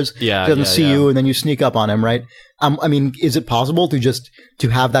 upstairs, right. Yeah, he doesn't yeah, see yeah. you, and then you sneak up on him, right? I mean, is it possible to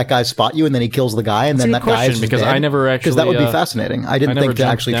have that guy spot you, and then he kills the guy, and then That's that a good guy is question, because dead? I never Because that would be actually, fascinating. I didn't I never think to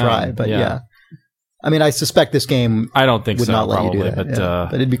jumped actually down. try, but Yeah. yeah. I mean, I suspect this game I don't think would so. not let probably, you do that. but yeah.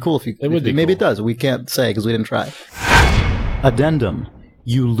 But it'd be cool if you. it would be Maybe cool. it does. We can't say because we didn't try. Addendum: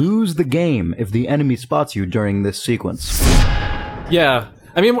 you lose the game if the enemy spots you during this sequence. yeah.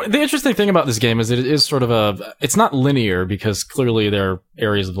 I mean, the interesting thing about this game is that it is sort of it's not linear because clearly there are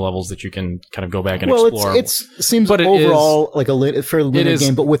areas of the levels that you can kind of go back and Well, explore. it seems But it overall like a fairly linear is-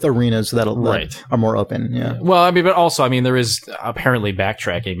 game, but with arenas that Right. are more open. Yeah. Well, I mean, but also, I mean, there is apparently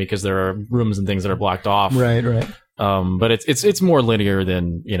backtracking because there are rooms and things that are blocked off. Right. But it's more linear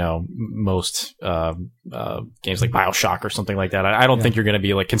than most games like BioShock or something like that. I don't think you're going to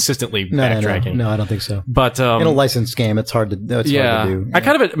be like consistently backtracking. No, I don't think so. But In a licensed game, it's hard to. It's hard to do. I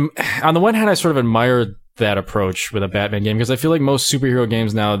kind of, on the one hand, I sort of admire that approach with a Batman game because I feel like most superhero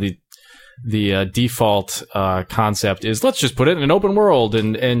games now, default concept is let's just put it in an open world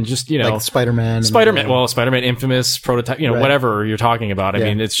and just like Spider-Man, Spider-Man, Infamous, Prototype, whatever you're talking about. I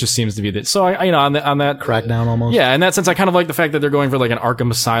mean, it just seems to be that. So I on that Crackdown almost. Yeah, in that sense, I kind of like the fact that they're going for like an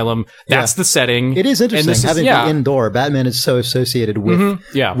Arkham Asylum. That's the setting. It is interesting having the indoor. Batman is so associated with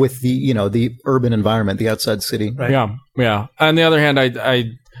with the the urban environment, the outside city. Right. Yeah. On the other hand, I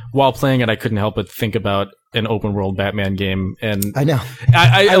while playing it, I couldn't help but think about an open world Batman game, and I know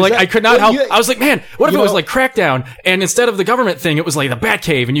I could not help. I was like, man, what if it was like Crackdown, and instead of the government thing, it was like the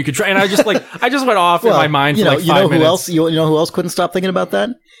Batcave, and you could try. And I just went off in my mind for like 5 minutes. Who else? You know who else couldn't stop thinking about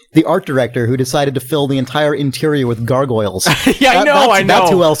that? The art director who decided to fill the entire interior with gargoyles. I know. That's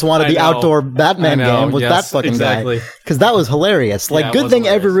who else wanted the outdoor Batman game was that fucking guy. Because that was hilarious. Like, good thing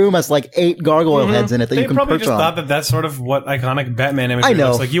every room has like 8 gargoyle heads in it that you can perch on. They probably just thought that that's sort of what iconic Batman imagery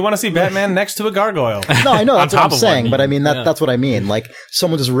looks like. You want to see Batman next to a gargoyle. No, I know. That's what I'm saying. But I mean, that's what I mean. Like,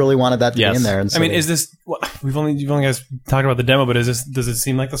 someone just really wanted that to be in there. And I mean, is this... You've only guys talked about the demo, but does it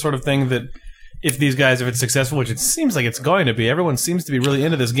seem like the sort of thing that... If it's successful, which it seems like it's going to be, everyone seems to be really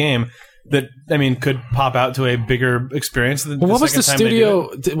into this game. That could pop out to a bigger experience. What was the studio?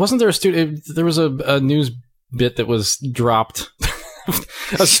 Wasn't there a studio? There was a news bit that was dropped.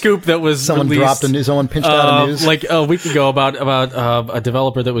 A scoop that was someone released, dropped someone pinched out a news like a week ago about a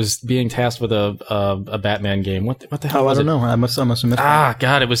developer that was being tasked with a Batman game. What the hell? I don't know. I must have missed it.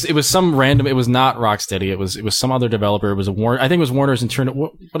 God! It was some random. It was not Rocksteady. It was some other developer. It was I think it was Warner's internal.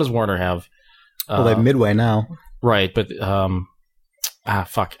 What does Warner have? Well, they have Midway now. Right, but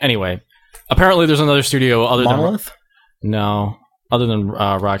fuck. Anyway, apparently there's another studio other Monolith? Other than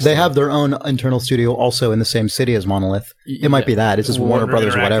Rocksteady. They have their own internal studio also in the same city as Monolith. It might be that. It's just Warner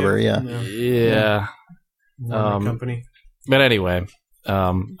Brothers or whatever. Yeah. Company. But anyway,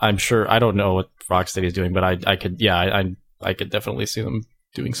 I'm sure I don't know what Rocksteady is doing, but I could definitely see them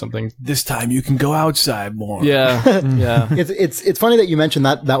doing something. This time you can go outside more. Yeah. It's funny that you mentioned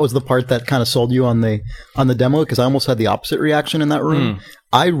that was the part that kind of sold you on the demo, because I almost had the opposite reaction in that room.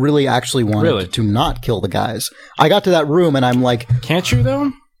 I really actually wanted to not kill the guys. I got to that room and I'm like, can't you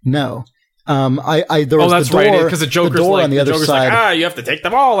though? No. There was the door, right, because the Joker's on the other side. Like, you have to take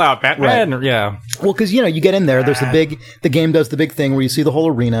them all out, Batman. Right. Yeah. Well, because you get in there. There's the game does the big thing where you see the whole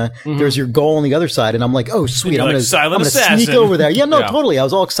arena. There's your goal on the other side, and I'm like, oh sweet, I'm gonna sneak over there. Yeah, no, totally. I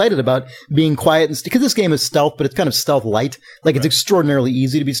was all excited about being quiet because this game is stealth, but it's kind of stealth light. Like it's extraordinarily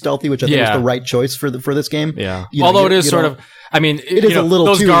easy to be stealthy, which I think is the right choice for this game. Yeah. Although it is sort of. I mean, it is a little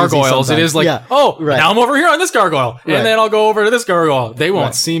those too gargoyles. It is like, now I'm over here on this gargoyle, and then I'll go over to this gargoyle. They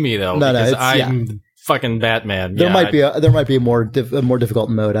won't see me though, because I'm fucking Batman. There might be a more difficult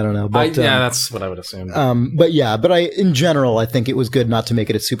mode. I don't know. But, that's what I would assume. But in general, I think it was good not to make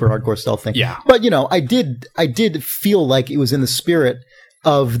it a super hardcore stealth thing. Yeah. But I did feel like it was in the spirit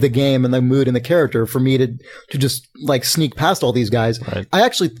of the game and the mood and the character for me to just like sneak past all these guys. Right.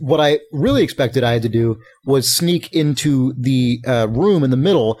 What I really expected I had to do was sneak into the room in the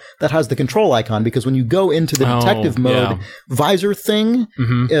middle that has the control icon, because when you go into the detective mode visor thing,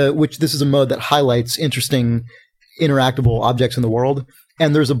 which this is a mode that highlights interesting interactable objects in the world,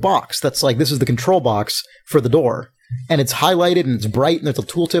 and there's a box that's like, this is the control box for the door. And it's highlighted and it's bright and there's a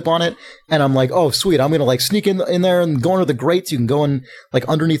tooltip on it. And I'm like, oh, sweet. I'm going to like sneak in there and go under the grates. You can go in like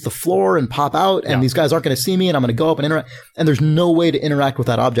underneath the floor and pop out. And these guys aren't going to see me. And I'm going to go up and interact. And there's no way to interact with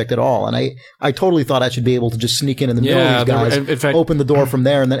that object at all. And I totally thought I should be able to just sneak in the middle of these guys, in fact, open the door from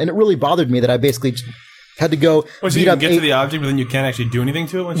there. And it really bothered me that I basically had to go. So you can get to the object, but then you can't actually do anything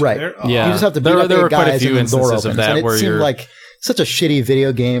to it once you're there? Oh. Yeah. You just have to beat up there were guys quite a few and the door opens. Of that and it seemed like such a shitty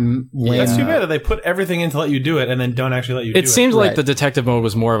video game. That's too bad that they put everything in to let you do it and then don't actually let you do it. It seems like the detective mode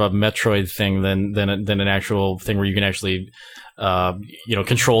was more of a Metroid thing than an actual thing where you can actually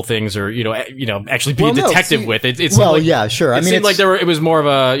control things or actually be a detective with it. It seemed sure. It seemed like it was more of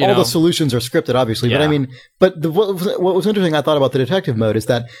a all the solutions are scripted, obviously. But I mean, what was interesting I thought about the detective mode is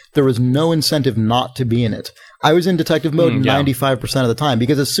that there was no incentive not to be in it. I was in detective mode 95% of the time,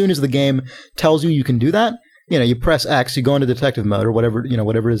 because as soon as the game tells you can do that, you press X, you go into detective mode or whatever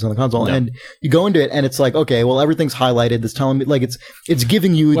it is on the console, and you go into it, and it's like, okay, well, everything's highlighted. It's telling me, like, it's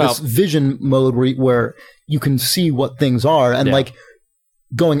giving you this vision mode where you can see what things are, and like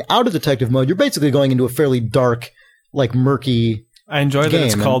going out of detective mode, you're basically going into a fairly dark, like murky. I enjoy that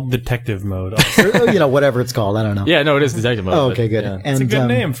it's called detective mode. Or, whatever it's called, I don't know. Yeah, no, it is detective mode. Oh, okay, good. And, it's a good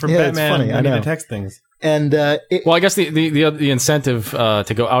name for Batman when he detects things. And I guess the incentive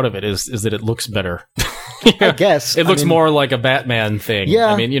to go out of it is that it looks better. I guess it looks more like a Batman thing.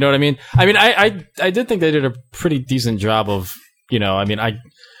 Yeah, I mean, you know what I mean. I mean, I did think they did a pretty decent job of,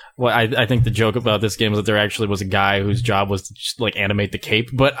 well, I think the joke about this game was that there actually was a guy whose job was to just like animate the cape,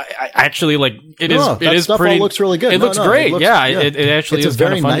 but I actually like it is stuff pretty. All looks really good. It looks great. It it's actually is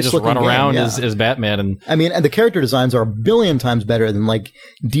very kind of fun nice to just run looking around game, as Batman. And I mean, and the character designs are a billion times better than like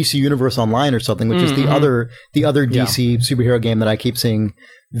DC Universe Online or something, which is the other DC superhero game that I keep seeing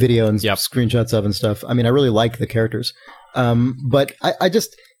video and screenshots of and stuff. I mean, I really like the characters, but I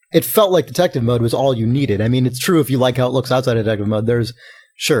just it felt like detective mode was all you needed. I mean, it's true if you like how it looks outside of detective mode.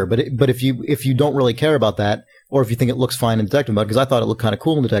 Sure, but if you don't really care about that, or if you think it looks fine in detective mode, because I thought it looked kind of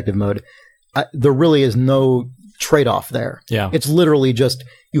cool in detective mode, there really is no trade-off there. Yeah, it's literally just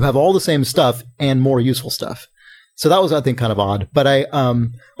you have all the same stuff and more useful stuff. So that was, I think, kind of odd. But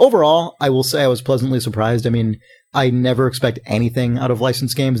overall, I will say I was pleasantly surprised. I mean, I never expect anything out of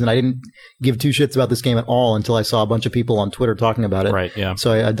licensed games, and I didn't give two shits about this game at all until I saw a bunch of people on Twitter talking about it. Right. Yeah.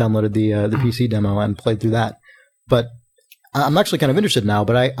 So I downloaded the PC demo and played through that. But I'm actually kind of interested now,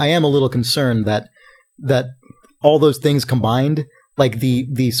 but I am a little concerned that all those things combined, like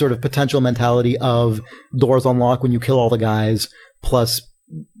the sort of potential mentality of doors unlock when you kill all the guys, plus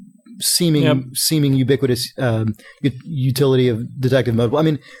seeming ubiquitous utility of detective mode. I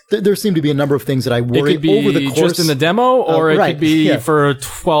mean, there seem to be a number of things that I worry it could be over the course. Just in the demo, or it could be for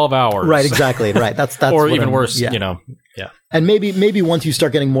 12 hours. Right, exactly. Right. That's or even worse, you know. Yeah. And maybe once you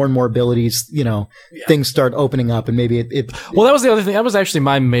start getting more and more abilities, you know, things start opening up, and maybe it. Well, that was the other thing. That was actually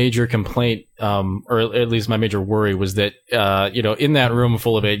my major complaint, or at least my major worry, was that, you know, in that room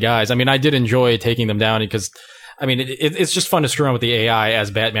full of 8 guys, I mean, I did enjoy taking them down because, I mean, it's just fun to screw around with the AI as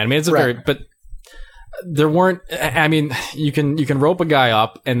Batman. I mean, it's a very, but there weren't, I mean, you can rope a guy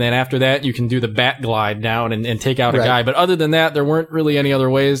up, and then after that, you can do the bat glide down and take out a guy. But other than that, there weren't really any other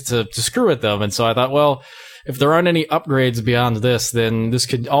ways to screw with them. And so I thought, well, if there aren't any upgrades beyond this, then this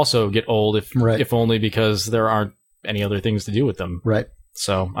could also get old, if only because there aren't any other things to do with them. Right.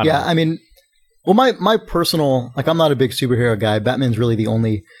 So, I don't know. I mean, well, my personal, like, I'm not a big superhero guy. Batman's really the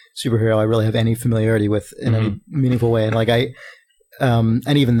only superhero I really have any familiarity with in any meaningful way. And like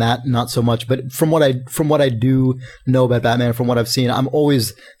and even that, not so much. But from what I do know about Batman, from what I've seen, I'm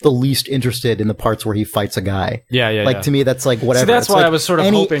always the least interested in the parts where he fights a guy. Yeah. Like, to me, that's like whatever. So that's why like I was sort of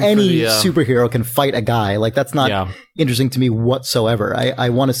hoping any superhero can fight a guy. Like, that's not interesting to me whatsoever. I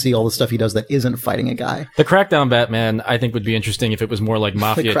want to see all the stuff he does that isn't fighting a guy. The Crackdown Batman, I think, would be interesting if it was more like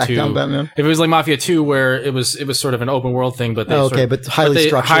Mafia 2. Crackdown Batman? If it was like Mafia 2, where it was sort of an open world thing, but but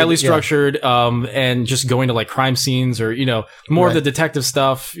highly structured, and just going to like crime scenes, or, you know, more of the detective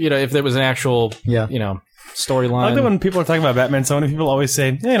stuff. You know, if there was an actual, you know, storyline. I like that when people are talking about Batman, so many people always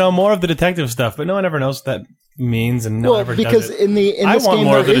say, you know, more of the detective stuff, but no one ever knows what that means, and no one ever because does it. in this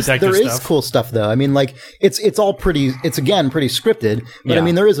game there is cool stuff though. I mean, like, it's all pretty, it's again pretty scripted, but I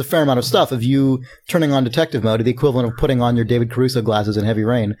mean, there is a fair amount of stuff of you turning on detective mode, the equivalent of putting on your David Caruso glasses in Heavy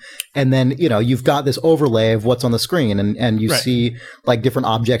Rain, and then, you know, you've got this overlay of what's on the screen, and you see like different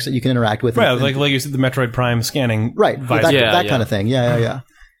objects that you can interact with, like you said, the Metroid Prime scanning, that kind of thing. Yeah.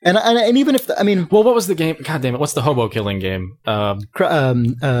 And even if well, what was the game? God damn it! What's the hobo killing game?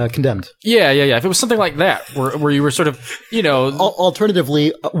 Condemned. Yeah. If it was something like that, where you were sort of, you know,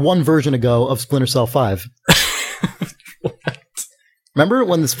 alternatively, one version ago of Splinter Cell 5. Remember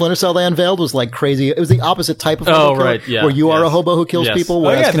when the Splinter Cell they unveiled was like crazy? It was the opposite type of hobo killer, where you are a hobo who kills people,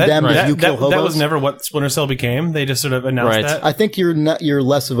 whereas Condemned is you kill hobos. That was never what Splinter Cell became. They just sort of announced that. I think you're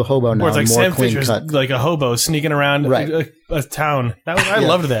less of a hobo now. Or it's like more Sam clean Fisher's cut. like a hobo sneaking around a town. I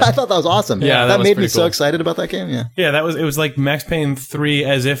loved that. I thought that was awesome. Yeah, that made me cool. so excited about that game. Yeah, it was like Max Payne 3,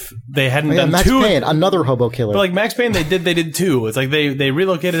 as if they hadn't done Max two. Payne, another hobo killer. But like Max Payne, they did 2. It's like they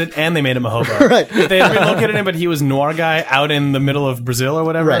relocated it and they made him a hobo. Right. They had relocated him, but he was noir guy out in the middle of Brazil or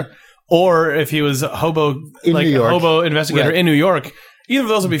whatever. Right. Or if he was a hobo, like a hobo investigator in New York. Either of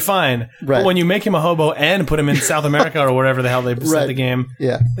those would be fine. Right. But when you make him a hobo and put him in South America or wherever the hell they set the game.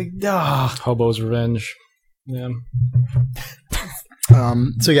 Yeah. Like, Hobo's Revenge. Yeah.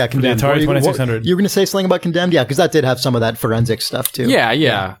 So yeah, Condemned. The Atari 2600. You were going to say something about Condemned? Yeah, because that did have some of that forensic stuff too.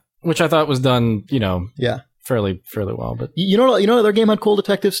 Yeah. Which I thought was done, you know, fairly well. But you know other game had cool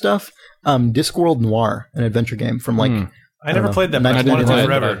detective stuff? Discworld Noir, an adventure game from like I never played that, but I wanted to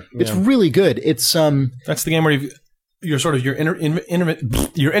forever. It's really good. It's that's the game where your sort of your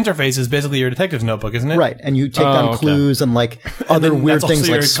interface is basically your detective's notebook, isn't it? Right, and you take down clues and like other weird things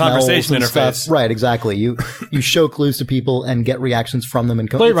like smells and stuff. Right, exactly. You show clues to people and get reactions from them. And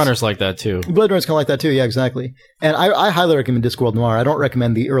Blade Runner's like that too. Blade Runner's kind of like that too. Yeah, exactly. And I highly recommend Discworld Noir. I don't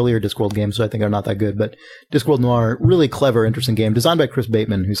recommend the earlier Discworld games, so I think are not that good. But Discworld Noir, really clever, interesting game, designed by Chris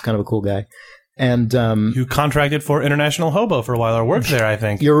Bateman, who's kind of a cool guy. And who contracted for International Hobo for a while or worked there, I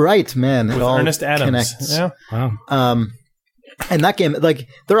think. You're right, man. With Ernest Adams. Connects. Yeah. Wow. And that game, like,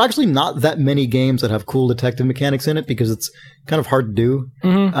 there are actually not that many games that have cool detective mechanics in it because it's kind of hard to do.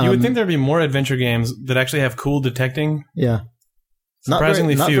 You would think there'd be more adventure games that actually have cool detecting. Yeah.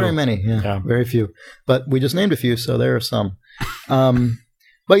 Surprisingly not few. very many. Yeah, very few. But we just named a few, so there are some.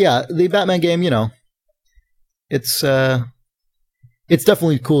 But yeah, the Batman game, it's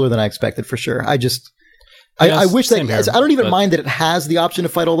definitely cooler than I expected for sure. I wish that I don't even mind that it has the option to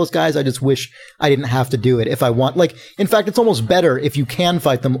fight all those guys. I just wish I didn't have to do it if I want. Like, in fact, it's almost better if you can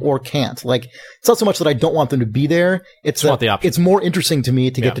fight them or can't. Like, it's not so much that I don't want them to be there. It's want the option. It's more interesting to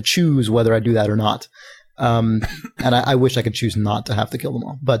me to get to choose whether I do that or not. And I wish I could choose not to have to kill them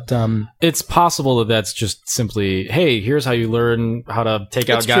all. But it's possible that that's just simply, hey, here's how you learn how to take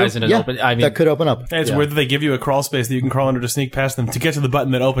out guys in an open. I mean, that could open up. It's weird that they give you a crawl space that you can crawl under to sneak past them to get to the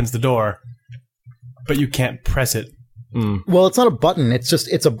button that opens the door, but you can't press it. Well, it's not a button.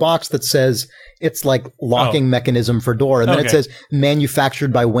 It's a box that says it's like locking mechanism for door. And then it says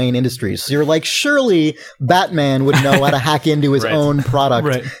manufactured by Wayne Industries. So you're like, surely Batman would know how to hack into his own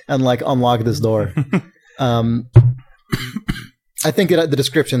product and like unlock this door. I think the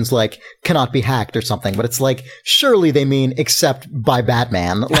description's like cannot be hacked or something, but it's like surely they mean except by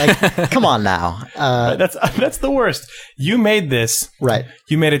Batman. Like, come on now. That's the worst. You made this. Right.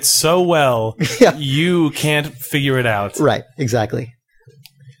 You made it so well. Yeah. You can't figure it out. Right. Exactly.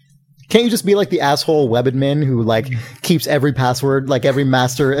 Can't you just be like the asshole web admin who like keeps every password, like every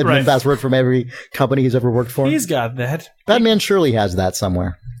master admin password from every company he's ever worked for? He's got that. Batman surely has that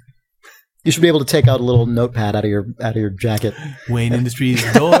somewhere. You should be able to take out a little notepad out of your jacket. Wayne Industries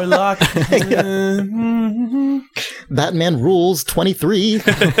door lock. Batman rules 23.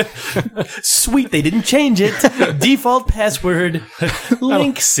 Sweet, they didn't change it. Default password.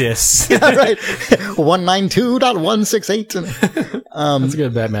 Linksys. Yeah, right. 192.168. That's a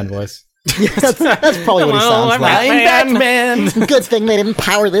good Batman voice. Yeah, that's probably what he sounds like. I'm Batman. Good thing they didn't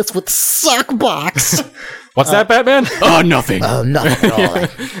power this with Sockbox. What's that, Batman? Oh, nothing. Oh, nothing at all.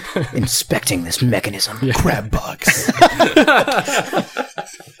 Inspecting this mechanism. Yeah. Crab bugs.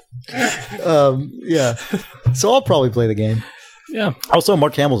 Yeah. So I'll probably play the game. Yeah. Also,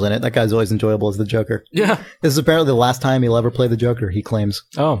 Mark Hamill's in it. That guy's always enjoyable as the Joker. Yeah. This is apparently the last time he'll ever play the Joker, he claims.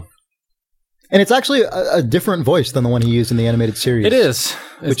 Oh. And it's actually a different voice than the one he used in the animated series. It is.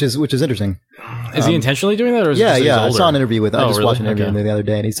 Which is interesting. Is he intentionally doing that? Or is it just I saw an interview with him. I just really? watched an interview with him the other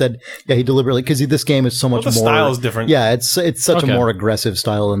day, and he said, he deliberately, because this game is so much more... The style is different. Yeah, it's such a more aggressive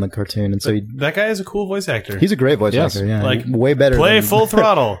style in the cartoon, and so that guy is a cool voice actor. He's a great voice actor, yeah. Like, way better play than... Full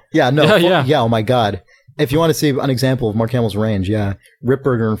Throttle. Yeah, no. Yeah. Oh my God. If you want to see an example of Mark Hamill's range, Rip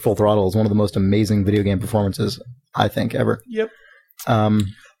Burger in Full Throttle is one of the most amazing video game performances, I think, ever. Yep.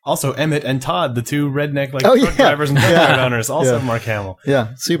 Also, Emmett and Todd, the two redneck truck drivers and truck owners, also Mark Hamill. Yeah,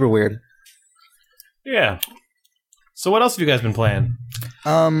 super weird. Yeah. So what else have you guys been playing?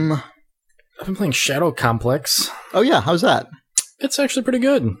 I've been playing Shadow Complex. Oh yeah, how's that? It's actually pretty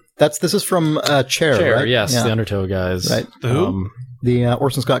good. This is from Chair, right? Yes, yeah. the Undertow guys. Right. The who? The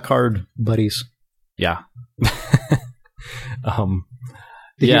Orson Scott Card buddies. Yeah.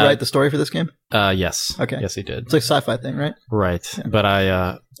 Did he write the story for this game? Yes. Okay. Yes, he did. It's like a sci-fi thing, right? Right. Yeah. But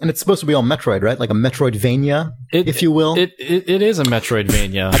and it's supposed to be on Metroid, right? Like a Metroidvania, if you will. It is a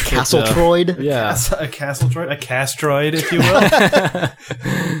Metroidvania. A Castle-troid? Yeah. A Castle-troid? A Castroid, if you will.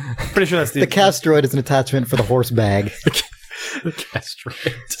 Pretty sure that's the Castroid is an attachment for the horse bag. The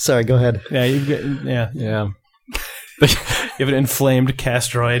Castroid. Sorry, go ahead. Yeah, you have an inflamed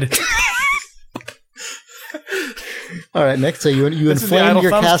Castroid. All right, Nick. So you inflamed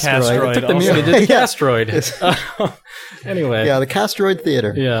your Castroid. Took the Muni did the Castroid. Anyway. Yeah, the Castroid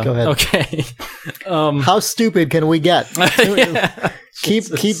Theater. Yeah. Go ahead. Okay. How stupid can we get? Keep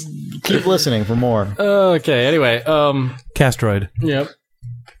listening for more. Okay. Anyway. Castroid. Yep.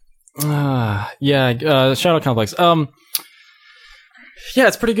 Shadow Complex. Yeah,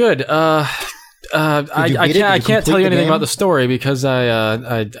 it's pretty good. I can't tell you anything about the story because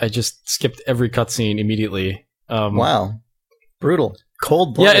I just skipped every cutscene immediately. Wow. Brutal.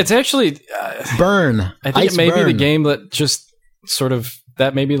 Cold blood. Yeah, it's actually... burn. I think it may be the game that just sort of...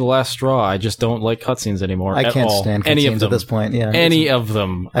 That may be the last straw. I just don't like cutscenes anymore I can't stand cutscenes at this point. Yeah, any of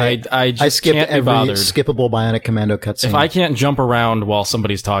them. I just skipped can't be every bothered. Skippable Bionic Commando cutscene. If I can't jump around while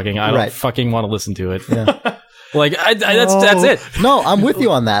somebody's talking, I don't fucking want to listen to it. Yeah. Like, that's it. No, I'm with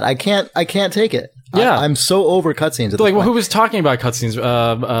you on that. I can't take it. Yeah. I'm so over cutscenes. Like, who was talking about cutscenes?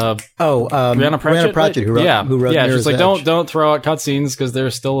 Rhianna Pratchett. Rhianna Pratchett, who wrote she's like, don't throw out cutscenes because they're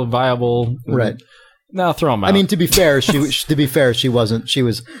still a viable. Right. No, throw them out. I mean, to be fair, she wasn't. She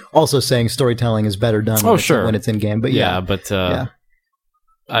was also saying storytelling is better done. When it's in game. But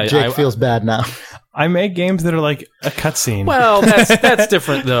Jake feels bad now. I make games that are like a cutscene. Well, that's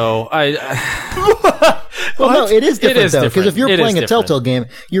different though. Well, no, it is different though, because if you're It is playing a different. Telltale game,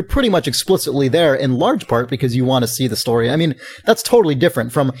 you're pretty much explicitly there in large part because you want to see the story. I mean, that's totally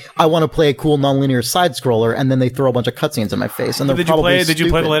different from I want to play a cool nonlinear side scroller, and then they throw a bunch of cutscenes in my face, and they're Did you probably play? Did you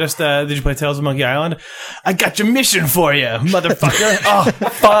play the stupid. latest? Did you play Tales of Monkey Island? I got your mission for you, motherfucker. Oh,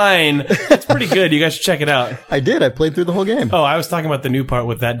 fine. It's pretty good. You guys should check it out. I did. I played through the whole game. Oh, I was talking about the new part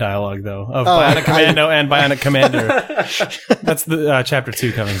with that dialogue though of Bionic Commando and Bionic Commander. That's the chapter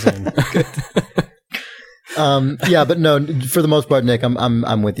 2 coming soon. Yeah, but no, for the most part, Nick,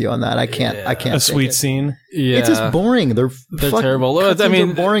 I'm with you on that. I can't. A take sweet it. scene. Yeah, It's just boring. They're terrible. I Cutscenes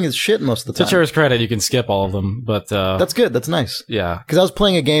mean, are boring as shit most of the to time. Cher's credit, you can skip all of them, but That's good. That's nice. yeah. Because I was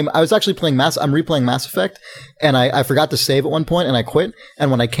playing a game. I was actually playing I'm replaying Mass Effect, and I forgot to save at one point, and I quit.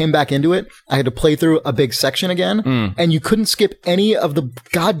 And when I came back into it, I had to play through a big section again, and you couldn't skip any of the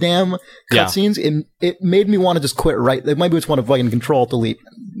goddamn Yeah. cutscenes. It made me want to just quit right. Maybe it's one of fucking Control Delete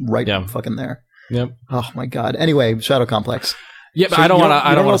right Yeah. fucking there. Yep. Oh my god. Anyway, Shadow Complex. Yeah, but So I don't you want to. don't-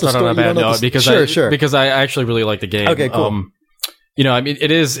 I don't you want to don't know start on a the story- you bad don't know note the- because Sure. because I actually really like the game. Okay, cool. You know, I mean,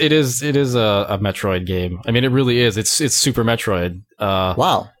 it is a Metroid game. I mean, it really is. It's Super Metroid.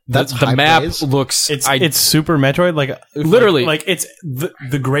 Wow, that's the high map praise. looks. It's Super Metroid, Literally. like it's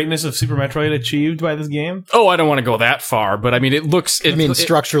the greatness of Super Metroid achieved by this game. Oh, I don't want to go that far, but I mean, it looks. I mean,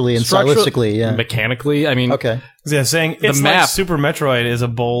 structurally and stylistically, yeah. mechanically. I mean, Okay. Yeah, saying it's map- like Super Metroid is a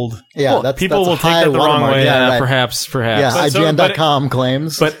bold. Yeah, Well, that's people that's a will take high that the wrong watermark. way. Yeah, right. perhaps. Yeah, But so- IGN.com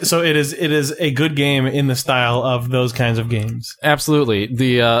claims. But so it is a good game in the style of those kinds of games. Absolutely.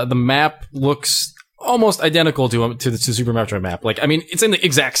 The map looks almost identical to the Super Metroid map. Like, I mean, it's in the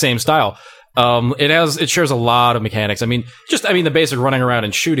exact same style. It shares a lot of mechanics. I mean, the basic running around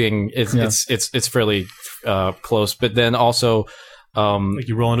and shooting it's fairly close, but then also Like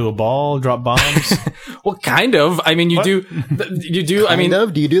you roll into a ball, drop bombs. well, kind of. I mean, you What? do. I mean,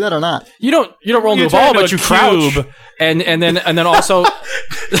 do you do that or not? you don't roll into You a ball, turn into but a you crouch, cube. and then also.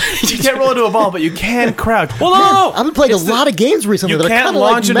 You can't roll into a ball, but you can crouch. Well, no. I've been playing a lot of games recently You that are can't kind of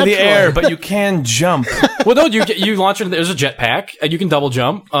like launch into the Metroid. air, but you can jump. Well, no, you launch into. There's a jetpack, and you can double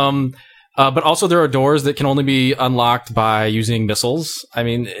jump. But also there are doors that can only be unlocked by using missiles. I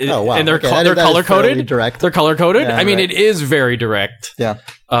mean, Oh, wow. and they're Okay, they're that is color fairly coded. direct. They're color coded. Yeah, I mean, right. it is very direct. Yeah,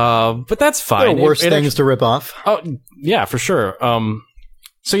 But that's there fine. are worse It things to rip off. Oh, yeah, for sure.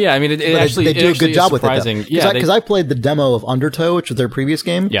 So yeah, I mean, it But actually they do it a good actually job is with it. surprising. Because Yeah, I played the demo of Undertow, which was their previous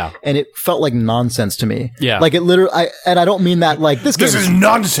game. Yeah. and it felt like nonsense to me. Yeah. like it literally. I don't mean that like this game. This is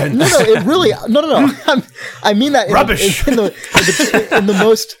nonsense. No, it really. No. I mean that Rubbish. in the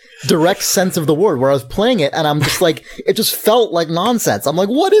most direct sense of the word, where I was playing it and I'm just like, it just felt like nonsense. I'm like,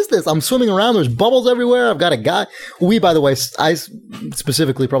 what is this? I'm swimming around. There's bubbles everywhere. I've got a guy. By the way, I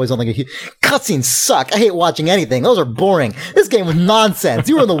specifically probably sound like cutscenes suck. I hate watching anything. Those are boring. This game was nonsense.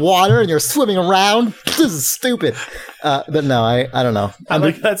 You were in the water and you're swimming around. This is stupid. But no, I don't know. I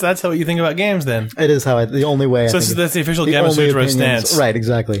like that's how you think about games then. It is the only way. So I think that's the official the Gamma only Sutra opinions- stance. Right,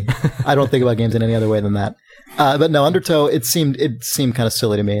 exactly. I don't think about games in any other way than that. But no, Undertow, it seemed kind of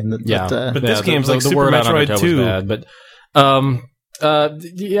silly to me. And Yeah. But this game's like Super word on Metroid Undertow 2. was bad, but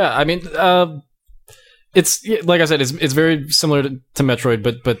yeah, I mean, it's like I said, it's very similar to Metroid,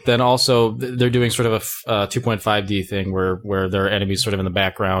 but then also they're doing sort of a 2.5D thing where there are enemies sort of in the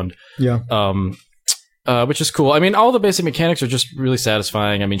background. yeah. Which is cool. I mean, all the basic mechanics are just really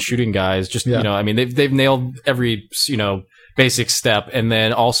satisfying. I mean, shooting guys, just Yeah. I mean, they've nailed every basic step, and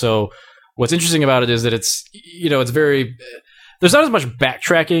then also what's interesting about it is that it's it's very. There's not as much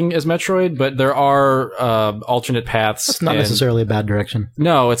backtracking as Metroid, but there are alternate paths. That's not and- necessarily a bad direction.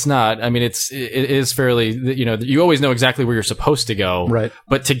 No, it's not. I mean, it is fairly. You always know exactly where you're supposed to go, Right.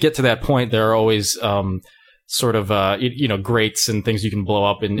 But to get to that point, there are always sort of grates and things you can blow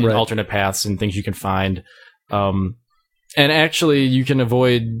up in Right. alternate paths and things you can find. And actually, you can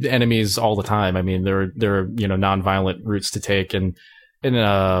avoid enemies all the time. I mean, there are non-violent routes to take, and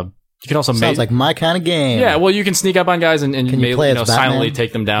you can also Sounds like my kind of game. yeah. Well, you can sneak up on guys and Can you play as Batman? silently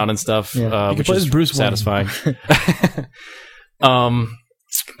take them down and stuff, Yeah. You can which play is as Bruce Wayne. satisfying.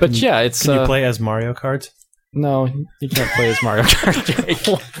 But yeah, it's Can you play as Mario Kart? no, you can't play as Mario Kart.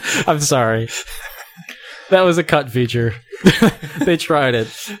 Jake. I'm sorry. That was a cut feature. They tried it.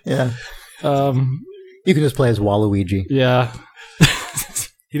 Yeah. Um, You can just play as Waluigi. yeah.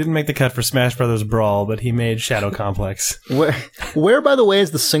 He didn't make the cut for Smash Brothers Brawl, but he made Shadow Complex. Where, by the way,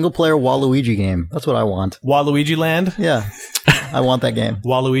 is the single player Waluigi game? That's what I want. Waluigi Land? Yeah. I want that game.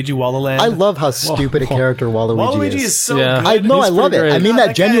 Waluigi, Waluland. I love how stupid a character Waluigi, Waluigi is. is so Yeah. good. I He's love it. pretty I mean God, that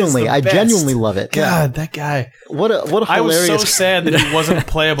that guy is genuinely. the I best. genuinely love it. God, that guy. What a I was so hilarious. sad that he wasn't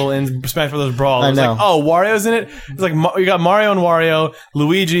playable in Smash Bros. Brawl. I It was know. like, oh, Wario's in it? It's like, you got Mario and Wario,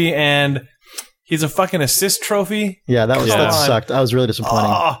 Luigi, and he's a fucking assist trophy. Yeah, that Yeah. sucked. I was really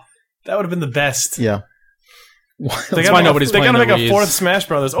disappointing. Oh, that would have been the best. Yeah. They why nobody's They gotta playing make the a Wiis. fourth Smash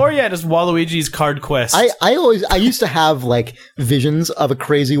Brothers, or just Waluigi's Card Quest. I used to have like visions of a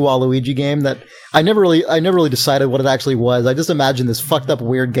crazy Waluigi game that I never really decided what it actually was. I just imagined this fucked up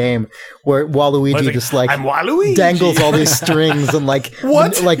weird game where Waluigi just like I'm Waluigi. dangles all these strings and like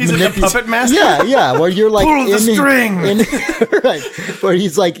What? He's like the puppet master? Yeah, where you're like Pull the string. right, where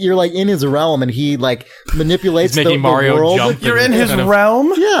he's like you're like in his realm and he like manipulates He's making the Mario world. jump. You're in his Kind of-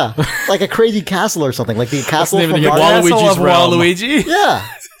 realm. Yeah, like a crazy castle or something, like the castle name of from the game? Mario. Castle Waluigi's of realm. Waluigi. Yeah,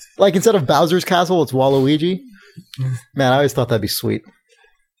 like instead of Bowser's castle, it's Waluigi. Man, I always thought that'd be sweet.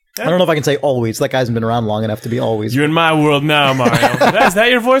 I don't know if I can say always. That guy hasn't been around long enough to be always. You're in my world now, Mario. Is that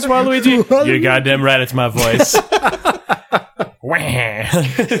your voice, Waluigi? You're goddamn right, it's my voice. Wah. Yeah,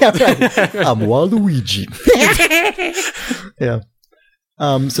 right. I'm Waluigi. Yeah.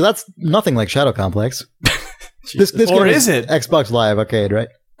 So that's nothing like Shadow Complex. This Or game is it? Xbox Live Arcade, right?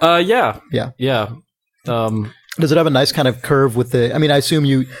 Yeah. Yeah. Yeah. Does it have a nice kind of curve with the? I mean, I assume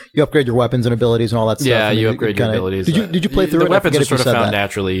you upgrade your weapons and abilities and all that stuff. Yeah, and you it upgrade your kinda- abilities. Did you play through the it? I weapons forget are if you sort of said found that.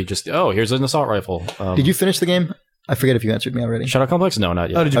 naturally. You just here's an assault rifle. Did you finish the game? I forget if you answered me already. Shadow Complex? No, not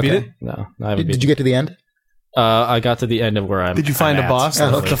yet. Oh, did you beat Okay. it? No, I haven't. Did you get to the end? I got to the end of where I'm. Did you find I'm a at. boss?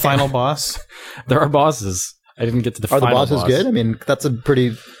 Oh, okay. The final boss? There are bosses. I didn't get to the Are the final bosses boss. good? I mean, that's a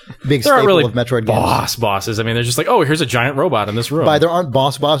pretty big There aren't staple really of Metroid games. bosses. I mean, they're just like, oh, here's a giant robot in this room. By there aren't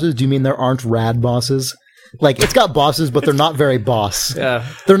bosses, do you mean there aren't rad bosses? Like, it's got bosses, but they're not very boss. yeah,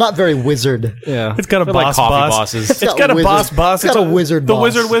 They're not very wizard. yeah. It's got a They're boss like coffee boss. bosses. It's got a wizard- boss boss. It's got a wizard The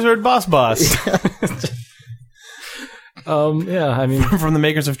boss. wizard boss boss. Yeah. I mean, From the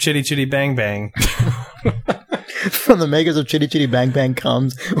makers of Chitty Chitty Bang Bang. From the makers of Chitty Chitty Bang Bang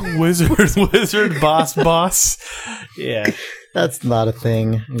comes. Wizard boss. Yeah. That's not a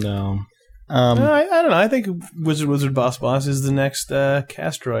thing. no. I don't know. I think Wizard boss is the next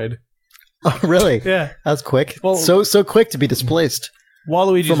Castroid. Oh, really? Yeah. That's quick. Well- so quick to be displaced.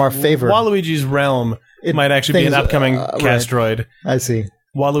 Waluigi's From our favor. Waluigi's realm might actually be an things- upcoming right. Castroid. I see.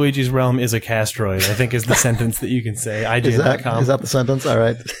 Waluigi's realm is a Castroid, I think is the sentence that you can say. Is IGN.com. that the sentence? All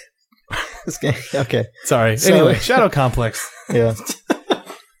right. This game. Okay. Sorry. So- Anyway, Shadow Complex. Yeah.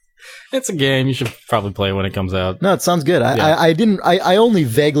 It's a game you should probably play when it comes out. No, it sounds good. Yeah. I only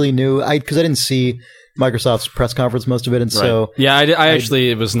vaguely knew because I didn't see Microsoft's press conference most of it, and so Right. Yeah, I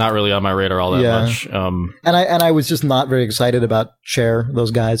actually it was not really on my radar all that Yeah. much. and I was just not very excited about Cher,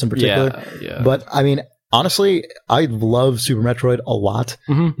 those guys in particular. Yeah. But I mean, honestly, I love Super Metroid a lot,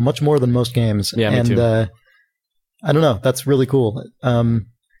 Mhm. much more than most games. Yeah, me and too. I don't know, that's really cool.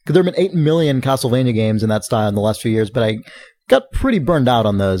 Because there have been 8 million Castlevania games in that style in the last few years, but I got pretty burned out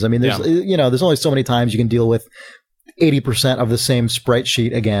on those. I mean, there's there's only so many times you can deal with 80% of the same sprite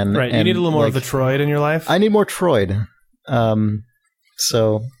sheet again. Right. You and, need a little more of like, the Troid in your life. I need more Troid.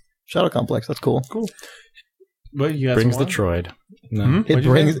 So Shadow Complex, that's cool. What, you guys brings the want? Troid. No. Hmm? What'd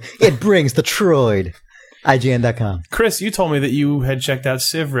you say? It brings the Troid. IGN.com. Chris, you told me that you had checked out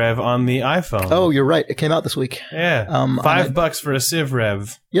CivRev on the iPhone. Oh, you're right. It came out this week. yeah. $5 for a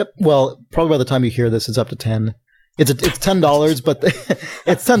CivRev. Yep. Well, probably by the time you hear this, it's up to 10. It's $10, but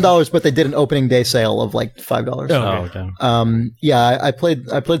it's $10, but they did an opening day sale of like $5. Oh. Okay. Yeah, I played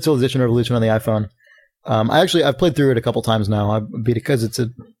Civilization Revolution on the iPhone. I've played through it a couple times now because it's a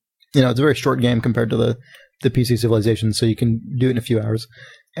very short game compared to the PC Civilization, so you can do it in a few hours.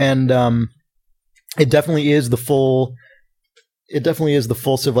 And it definitely is the full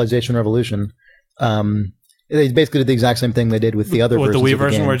Civilization Revolution. They basically did the exact same thing they did with the other With versions the Wii of the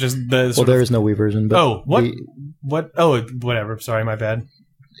version, game. where just the Well, there is no Wii version. But Oh, what? the What? Oh, whatever. Sorry, my bad.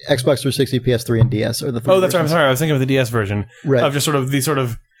 Xbox 360, PS3, and DS are the three Oh, that's right. I'm versions. sorry. I was thinking of the DS version Right. of just sort of the sort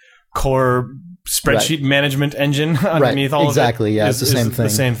of core spreadsheet management engine underneath all Exactly, of it. yeah, it's the same thing. The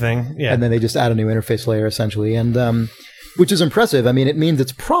same thing. Yeah. And then they just add a new interface layer essentially, and which is impressive. I mean, it means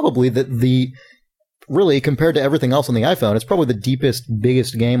it's probably really compared to everything else on the iPhone, it's probably the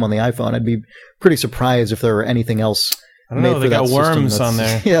biggest game on the iPhone. I'd be pretty surprised if there were anything else. I don't know. They for got that system worms on there.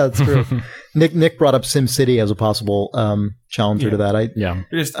 that's- Yeah, that's true. Nick brought up SimCity as a possible challenger to that. Yeah.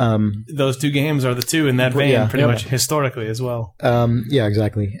 Just those two games are the two in that vein, Yeah. pretty Yeah. much historically as well. Yeah,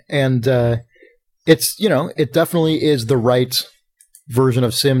 exactly. And it's it definitely is the right version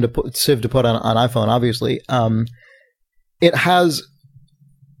of Civ to put on iPhone. Obviously, it has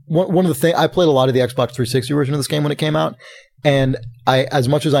one of the things. I played a lot of the Xbox 360 version of this game when it came out, And as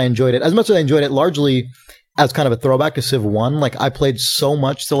much as I enjoyed it largely as kind of a throwback to Civ 1. Like, I played so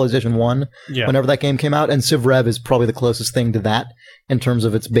much Civilization 1 whenever that game came out, and Civ Rev is probably the closest thing to that in terms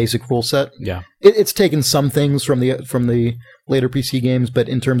of its basic rule set. Yeah. It's taken some things from the later PC games, but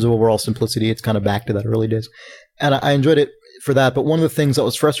in terms of overall simplicity, it's kind of back to that early days. And I enjoyed it for that, but one of the things that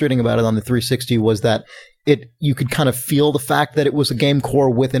was frustrating about it on the 360 was that you could kind of feel the fact that it was a game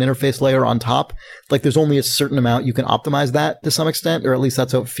core with an interface layer on top. Like, there's only a certain amount you can optimize that to some extent, or at least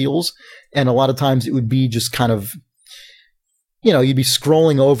that's how it feels. And a lot of times it would be just kind of, you'd be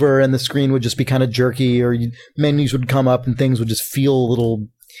scrolling over and the screen would just be kind of jerky, or menus would come up and things would just feel a little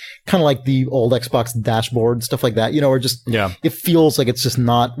kind of like the old Xbox dashboard, stuff like that, or just, it feels like it's just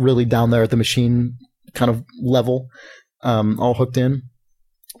not really down there at the machine kind of level, all hooked in.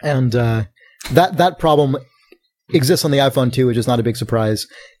 And, that problem exists on the iPhone too, which is not a big surprise,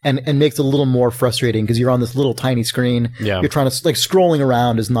 and makes it a little more frustrating because you're on this little tiny screen. Yeah. You're trying to, like, scrolling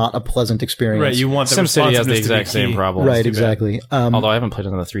around is not a pleasant experience. Right. You want the SimCity has the exact same problem. Right. Exactly. Although I haven't played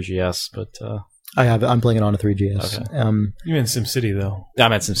it on the 3GS, but I have. I'm playing it on a 3GS. Okay. You meant SimCity though.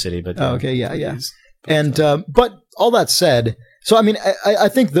 I'm at SimCity, but okay. Yeah. And but all that said. So, I mean, I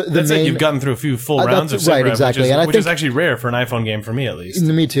think the that's main... it. You've gotten through a few full rounds of Right, exactly. Which is actually rare for an iPhone game for me, at least.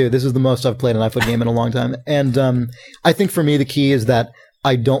 Me too. This is the most I've played an iPhone game in a long time. And I think for me, the key is that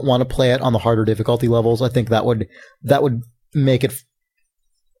I don't want to play it on the harder difficulty levels. I think that would make it...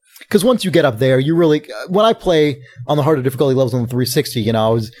 Because once you get up there, you really... When I play on the harder difficulty levels on the 360, I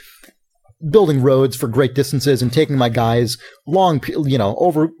was building roads for great distances and taking my guys long,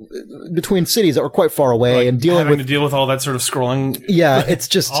 over between cities that were quite far away, and having to deal with all that sort of scrolling. Yeah, it's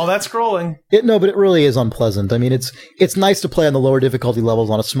just all that scrolling. But it really is unpleasant. I mean, it's nice to play on the lower difficulty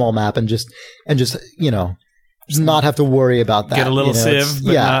levels on a small map and just not have to worry about that. Get a little Civ,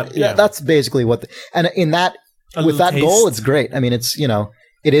 but not. Yeah, that's basically what. And in that, with that goal, it's great. I mean, it's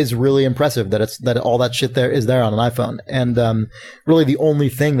it is really impressive that all that shit there is there on an iPhone. And really the only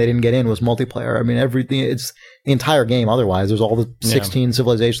thing they didn't get in was multiplayer. I mean, everything, it's the entire game otherwise. There's all the 16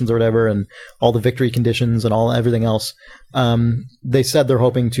 civilizations or whatever, and all the victory conditions and everything else. They said they're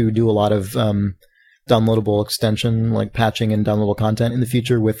hoping to do a lot of downloadable extension, like patching and downloadable content in the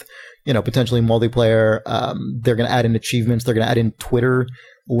future with, potentially multiplayer. They're going to add in achievements. They're going to add in Twitter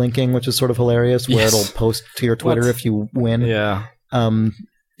linking, which is sort of hilarious, where it'll post to your Twitter if you win. Yeah.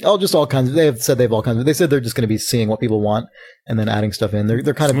 All kinds of, they said they're just going to be seeing what people want and then adding stuff in.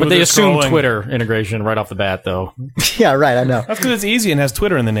 They're kind of, but they assume Twitter integration right off the bat, though. Yeah, right. I know. That's because it's easy and has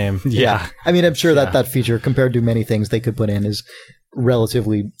Twitter in the name. Yeah. I mean, I'm sure that feature, compared to many things they could put in, is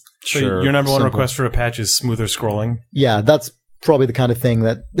relatively So your number one request for a patch is smoother scrolling? Yeah, that's probably the kind of thing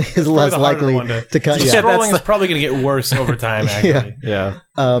that is less likely to come. Scrolling is probably going to get worse over time, actually. Yeah.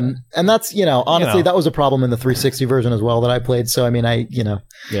 And that's, honestly, that was a problem in the 360 version as well that I played. So, I mean, I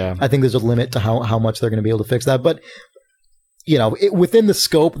think there's a limit to how much they're going to be able to fix that. But, within the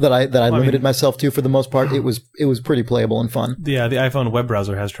scope that I limited myself to for the most part, it was pretty playable and fun. Yeah, the iPhone web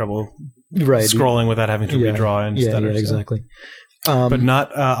browser has trouble scrolling without having to redraw and stutter. Yeah, exactly. But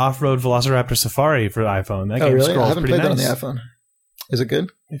not Off-Road Velociraptor Safari for the iPhone. That game really? scrolls I haven't pretty played nice. that on the iPhone. Is it good?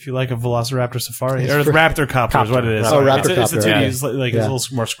 If you like a Velociraptor Safari, or the Raptor Copter is what it is. Oh, Raptor Copter. It's 2D. It's it's a little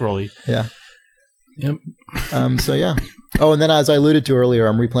more scrolly. Yeah. Yep. So yeah. Oh, and then as I alluded to earlier,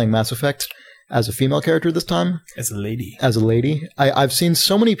 I'm replaying Mass Effect as a female character this time. As a lady. I've seen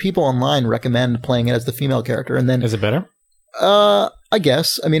so many people online recommend playing it as the female character, and then is it better? I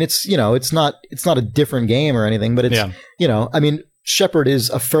guess. I mean, it's it's not a different game or anything, but it's I mean, Shepard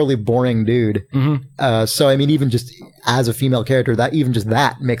is a fairly boring dude. Mm-hmm. So, I mean, even just as a female character,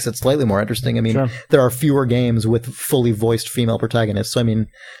 that makes it slightly more interesting. I mean, there are fewer games with fully voiced female protagonists. So, I mean,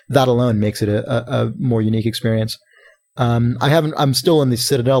 that alone makes it a more unique experience. I'm still in the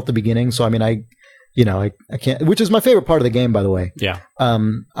Citadel at the beginning. So, I mean, I can't, which is my favorite part of the game, by the way. Yeah.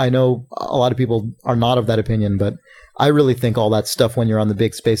 I know a lot of people are not of that opinion, but I really think all that stuff when you're on the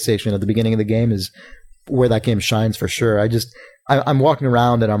big space station at the beginning of the game is where that game shines for sure. I'm walking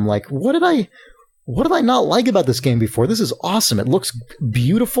around and I'm like, what did I not like about this game before? This is awesome. It looks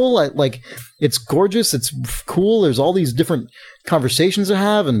beautiful. It's gorgeous. It's cool. There's all these different conversations to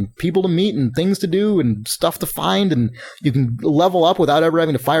have and people to meet and things to do and stuff to find. And you can level up without ever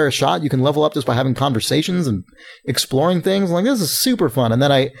having to fire a shot. You can level up just by having conversations and exploring things. Like, this is super fun. And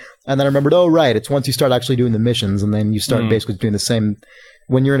then I remembered, oh, right. It's once you start actually doing the missions and then you start basically doing the same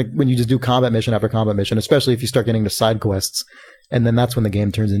when you just do combat mission after combat mission, especially if you start getting to side quests. And then that's when the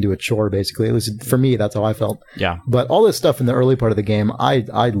game turns into a chore, basically. At least for me, that's how I felt. Yeah. But all this stuff in the early part of the game, I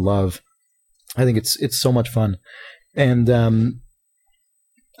love. I think it's so much fun, and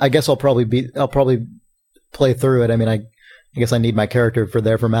I guess I'll probably play through it. I mean, I guess I need my character for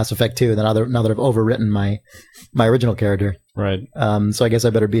Mass Effect 2. Now that I've overwritten my original character, Right. so I guess I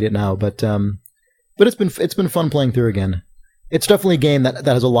better beat it now. But it's been fun playing through again. It's definitely a game that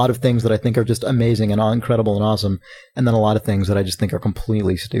has a lot of things that I think are just amazing and incredible and awesome, and then a lot of things that I just think are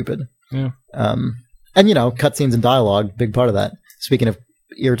completely stupid. Yeah. And cutscenes and dialogue, big part of that. Speaking of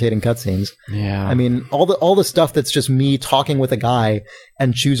irritating cutscenes, Yeah. I mean, all the stuff that's just me talking with a guy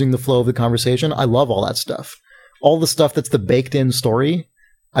and choosing the flow of the conversation. I love all that stuff. All the stuff that's the baked-in story,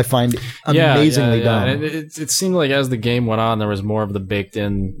 I find amazingly dumb. And it seemed like as the game went on, there was more of the baked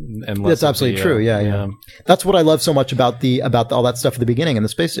in and less. That's absolutely true. Yeah. That's what I love so much about all that stuff at the beginning in the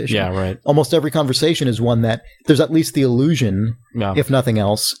space station. Yeah, right. Almost every conversation is one that there's at least the illusion, Yeah. if nothing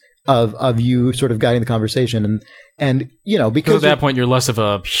else, of you sort of guiding the conversation and because at that point you're less of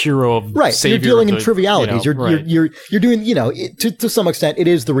a hero of right, savior. you're dealing in to, trivialities. right. You're doing to some extent it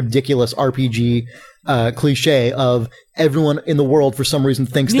is the ridiculous RPG cliche of everyone in the world for some reason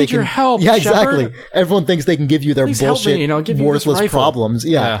thinks Need they can your help, yeah exactly Shepard. Everyone thinks they can give you their Please help bullshit me, give me this worthless rifle. problems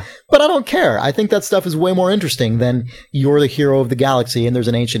Yeah. But I don't care. I think that stuff is way more interesting than you're the hero of the galaxy and there's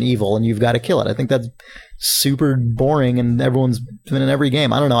an ancient evil and you've got to kill it. I think that's super boring and everyone's been in every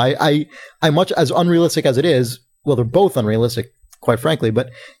game. I don't know. I much as unrealistic as it is, well, they're both unrealistic, quite frankly, but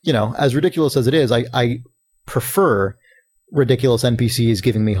as ridiculous as it is, I prefer ridiculous NPCs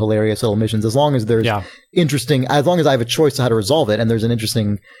giving me hilarious little missions as long as there's interesting, as long as I have a choice to how to resolve it and there's an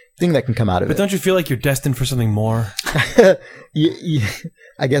interesting thing that can come out of it. But don't you feel like you're destined for something more? I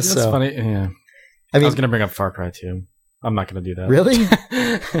guess That's so. funny. Yeah. I was going to bring up Far Cry 2. I'm not going to do that. Really?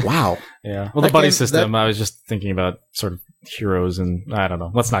 Wow. Yeah. Well, That the buddy game- system, I was just thinking about sort of heroes and I don't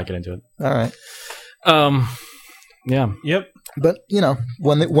know. Let's not get into it. All right. Yeah. Yep. But,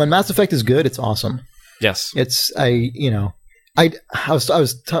 when Mass Effect is good, it's awesome. Yes. It's, who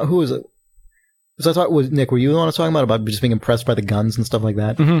was it? Was Nick, were you the one I was talking about just being impressed by the guns and stuff like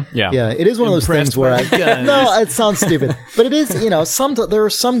that? Mm-hmm. Yeah. Yeah, it is one of those Impressed things where by the guns. no, it sounds stupid, but it is.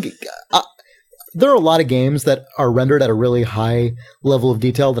 There are a lot of games that are rendered at a really high level of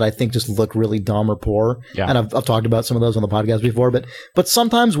detail that I think just look really dumb or poor. Yeah. And I've talked about some of those on the podcast before, but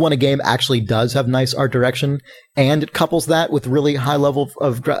sometimes when a game actually does have nice art direction and it couples that with really high level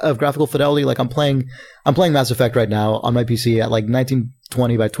of graphical fidelity, like I'm playing Mass Effect right now on my PC at like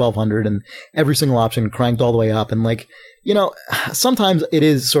 1920 by 1200 and every single option cranked all the way up and sometimes it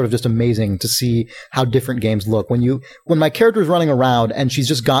is sort of just amazing to see how different games look when my character is running around and she's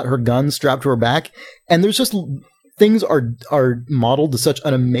just got her gun strapped to her back and there's just things are modeled to such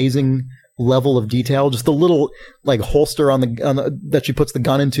an amazing level of detail. Just the little like holster on the that she puts the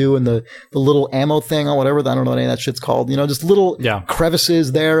gun into and the little ammo thing or whatever. I don't know what any of that shit's called. Just little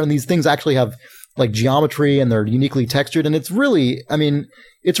crevices there. And these things actually have like geometry and they're uniquely textured. And it's really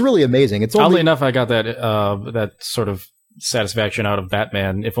amazing. It's oddly enough, I got that sort of satisfaction out of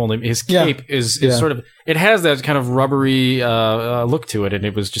Batman. If only his cape is sort of, it has that kind of rubbery look to it, and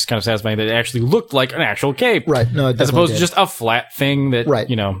it was just kind of satisfying that it actually looked like an actual cape, right? No, it as opposed did. to just a flat thing that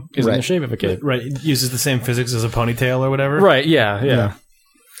is in the shape of a cape. Right, it uses the same physics as a ponytail or whatever. Right? Yeah.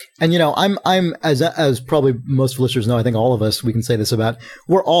 And I'm as probably most listeners know, I think all of us we can say this about.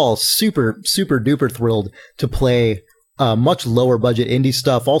 We're all super super duper thrilled to play much lower budget indie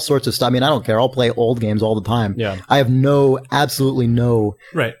stuff, all sorts of stuff. I mean, I don't care. I'll play old games all the time. Yeah. I have absolutely no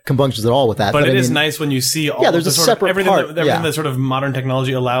compunctions at all with that. But it is nice when you see all there's the a sort separate of everything, part. everything that sort of modern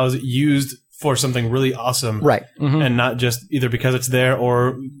technology allows used for something really awesome. Right. Mm-hmm. And not just either because it's there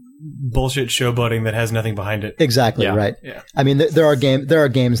or bullshit showboating that has nothing behind it. Exactly. Yeah. Right. Yeah. I mean, there are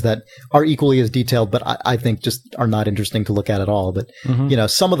games that are equally as detailed, but I think just are not interesting to look at all. But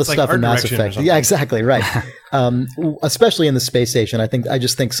some of the It's like stuff art in Mass direction or Effect, something. yeah, exactly, right. Especially in the space station, I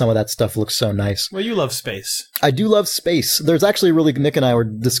just think some of that stuff looks so nice. Well, you love space. I do love space. There's actually Nick and I were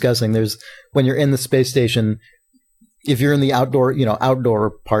discussing. There's when you're in the space station. If you're in the outdoor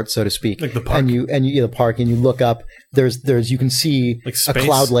part, so to speak, Like the park. and you the park, and you look up, there's you can see Like a space?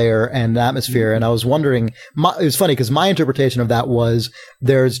 cloud layer and atmosphere. And I was wondering, it was funny because my interpretation of that was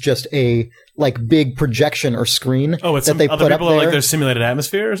there's just a like big projection or screen It's that they other put up people are there. like their simulated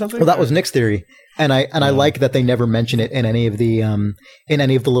atmosphere or something. Well, that was Nick's theory, and I like that they never mention it in any of the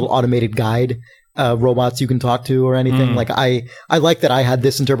little automated guide robots you can talk to or anything. Like I like that I had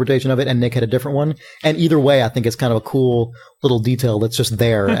this interpretation of it and Nick had a different one. And either way, I think it's kind of a cool little detail that's just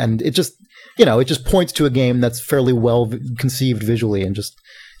there, and it just it just points to a game that's fairly well conceived visually, and just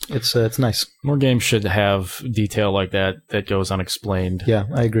it's nice. More games should have detail like that goes unexplained. Yeah,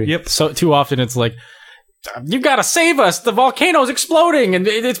 I agree. Yep. So too often it's like you gotta save us. The volcano's exploding, and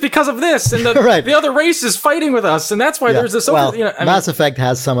it's because of this, and the, Right. the other race is fighting with us, and that's why there's this. Well, I mean, Mass Effect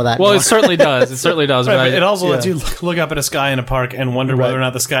has some of that. well, going it certainly does. It certainly does. Right, but but it also lets yeah. you look up at a sky in a park and wonder whether or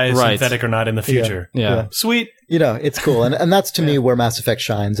not the sky is Right. synthetic or not in the future. yeah. Sweet. It's cool, and that's to me where Mass Effect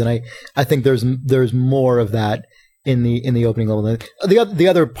shines, and I think there's more of that in the opening level. The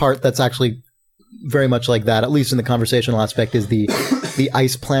other part that's actually very much like that, at least in the conversational aspect, is the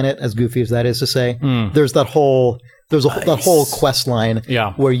ice planet, as goofy as that is to say. There's that whole that whole quest line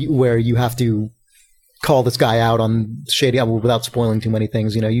Yeah. where you have to call this guy out on shady, without spoiling too many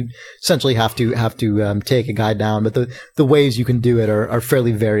things. You essentially have to take a guy down, but the ways you can do it are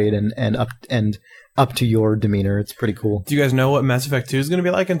fairly varied and up to your demeanor. It's pretty cool. Do you guys know what Mass Effect 2 is going to be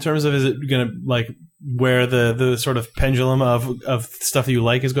like in terms of, is it going to like where the sort of pendulum of stuff that you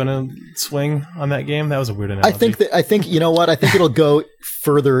like is going to swing on that game? That was a weird analogy. I think you know what? I think it'll go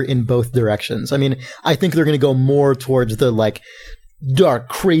further in both directions. I mean, I think they're going to go more towards the like dark,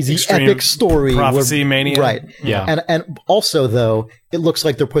 crazy, Extreme epic story, prophecy mania. right? Yeah. And also though, it looks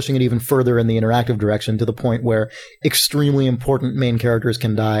like they're pushing it even further in the interactive direction to the point where extremely important main characters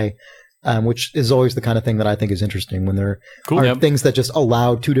can die. Which is always the kind of thing that I think is interesting when there are things that just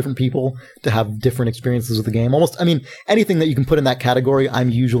allow two different people to have different experiences with the game. Anything that you can put in that category,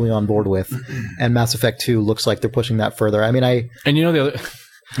 I'm usually on board with. And Mass Effect 2 looks like they're pushing that further. I mean, And you know the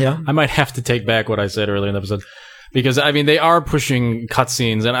other, I might have to take back what I said earlier in the episode, because I mean they are pushing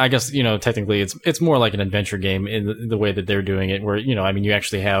cutscenes, and I guess technically it's more like an adventure game in the way that they're doing it, where you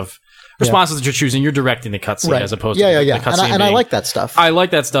actually have responses that you're choosing. You're directing the cutscene as opposed to the cutscene. And I like that stuff. I like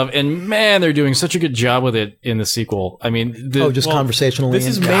that stuff, and man, they're doing such a good job with it in the sequel. I mean, conversationally. This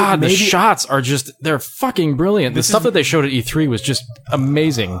is the shots are they're fucking brilliant. The stuff that they showed at E3 was just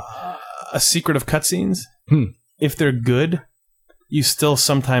amazing. A secret of cutscenes, if they're good, you still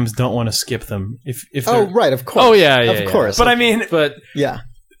sometimes don't want to skip them. If right, of course. Oh yeah, of course. But I mean, yeah.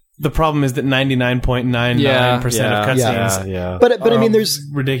 The problem is that 99.99% of cutscenes. Yeah. But I mean, there's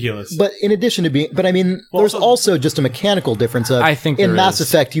ridiculous. But in addition to being, there's also just a mechanical difference of. I think in Mass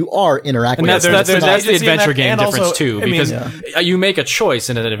Effect you are interacting. And that's the adventure game difference also, too, because you make a choice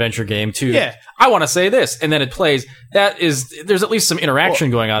in an adventure game too. Yeah. I want to say this, and then it plays. There's at least some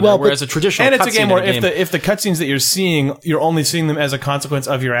interaction going on there. Whereas a traditional and it's a cutscene game where in if the cutscenes that you're seeing, you're only seeing them as a consequence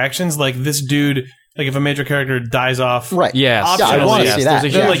of your actions. Like this dude. Like if a major character dies off, right? Yes, I want to see that.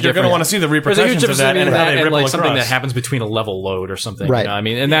 You're going to want to see the repercussions of that and how they ripple across. Something that happens between a level load or something, right? I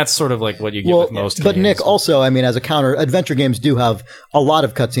mean, and that's sort of like what you get with most. But games. Nick, also, I mean, as a counter, adventure games do have a lot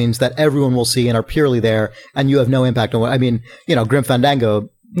of cutscenes that everyone will see and are purely there, and you have no impact on what. I mean, Grim Fandango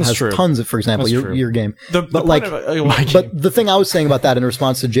has tons of, for example, your game. But the thing I was saying about that in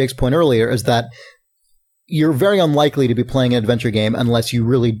response to Jake's point earlier is that. You're very unlikely to be playing an adventure game unless you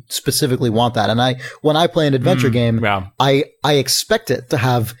really specifically want that. And when I play an adventure game, I expect it to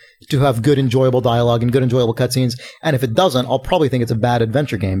have good, enjoyable dialogue and good, enjoyable cutscenes. And if it doesn't, I'll probably think it's a bad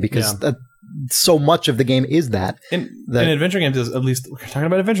adventure game because so much of the game is that. In adventure games, at least we're talking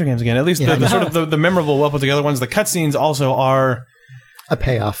about adventure games again. At least the sort of the memorable, well put together ones. The cutscenes also are. A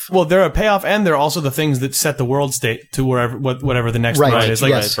payoff. Well, they're a payoff, and they're also the things that set the world state to whatever the next ride is.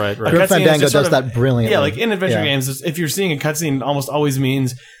 Like, right. Grim Fandango does that brilliantly. Yeah, like in adventure games, if you're seeing a cutscene, it almost always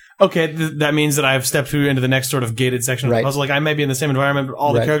means, okay, that means that I've stepped through into the next sort of gated section of the puzzle. Like I may be in the same environment, but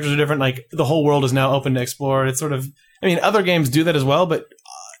all the characters are different. Like the whole world is now open to explore. It's sort of, I mean, other games do that as well, but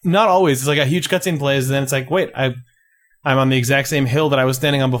not always. It's like a huge cutscene plays, and then it's like, wait, I'm on the exact same hill that I was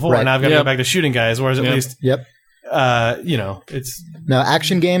standing on before, and now I've got to go back to shooting guys. Whereas at least, it's now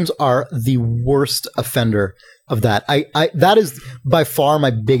action games are the worst offender of that. I that is by far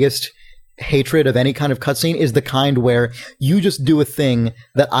my biggest hatred of any kind of cutscene is the kind where you just do a thing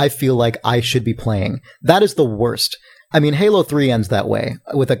that I feel like I should be playing. That is the worst. I mean, Halo 3 ends that way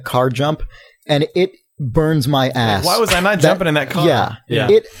with a car jump, and it burns my ass. Why was I not jumping in that car? Yeah.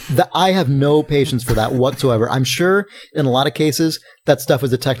 I have no patience for that whatsoever. I'm sure in a lot of cases that stuff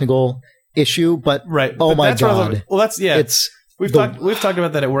is a technical issue, but my god! Well, that's we've talked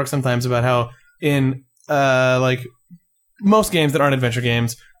about that at work sometimes about how in like most games that aren't adventure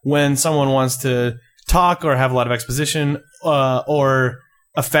games, when someone wants to talk or have a lot of exposition or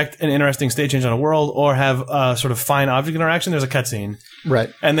affect an interesting state change on a world or have a sort of fine object interaction, there's a cutscene,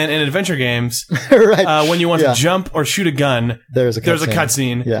 right? And then in adventure games, right, when you want to jump or shoot a gun, there's a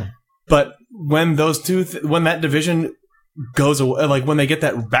cutscene. Yeah, but when those when that division goes away, like when they get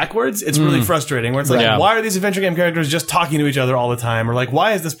that backwards, it's really frustrating. Where it's like, why are these adventure game characters just talking to each other all the time? Or like,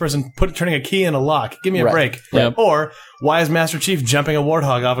 why is this person turning a key in a lock? Give me a break. Right. Or why is Master Chief jumping a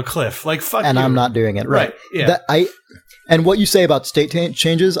warthog off a cliff? Like, fuck. And you. I'm not doing it. Right. Yeah. And what you say about state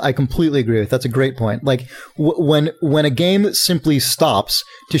changes, I completely agree with. That's a great point. Like when a game simply stops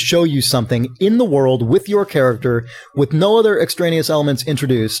to show you something in the world with your character, with no other extraneous elements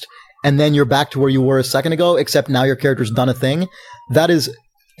introduced, and then you're back to where you were a second ago, except now your character's done a thing, that is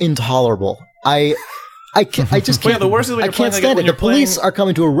intolerable. I just can't. The worst is when I you're can't playing, stand it. The police are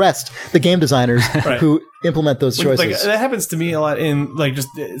coming to arrest the game designers who implement those choices. Like, that happens to me a lot in like just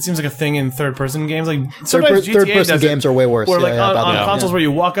it seems like a thing in third-person games. Like sometimes GTA third-person does games are way worse. Or like on consoles yeah. where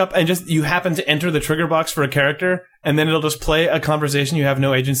you walk up and just you happen to enter the trigger box for a character, and then it'll just play a conversation you have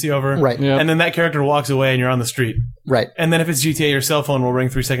no agency over. Right. Yep. And then that character walks away, and you're on the street. Right. And then if it's GTA, your cell phone will ring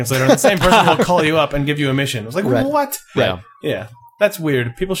 3 seconds later, and the same person will call you up and give you a mission. It's like what? Yeah. Yeah. That's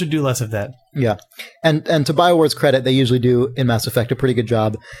weird. People should do less of that. Yeah. And to BioWare's credit, they usually do in Mass Effect a pretty good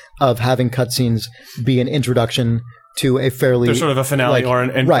job of having cutscenes be an introduction to a fairly There's sort of a finale or an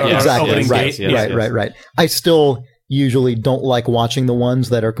exactly. opening gate. Right. I still usually don't like watching the ones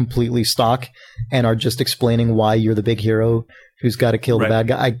that are completely stock and are just explaining why you're the big hero who's got to kill the bad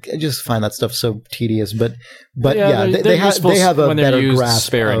guy. I just find that stuff so tedious. But they have a better grasp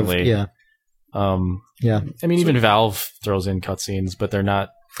sparingly. of Yeah. I mean, even Valve throws in cutscenes, but they're not.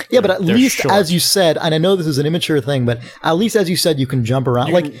 Yeah, but at least, short. as you said, and I know this is an immature thing, but at least as you said, you can jump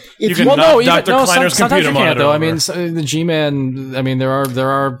around. Sometimes you can't, though. I mean, the G-Man. I mean, there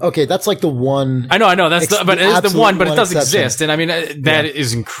are. Okay, that's like the one. I know. But it is the one, but it does exception. exist, and I mean that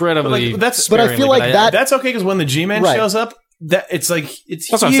is incredibly. But I feel like that's okay because when the G-Man shows up. It's that's huge.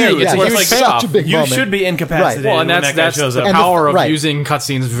 what I'm saying. It's like such a big you moment. should be incapacitated. Well, and when that's that guy shows up. the power of using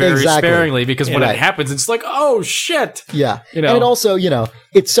cutscenes very sparingly, because when Right. it happens, it's like, oh shit. Yeah. You know? And it also,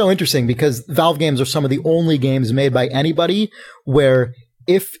 it's so interesting because Valve games are some of the only games made by anybody where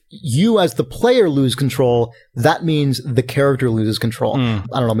if you as the player lose control, that means the character loses control. I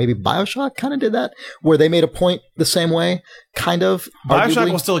don't know, maybe BioShock kind of did that, where they made a point the same way, kind of. BioShock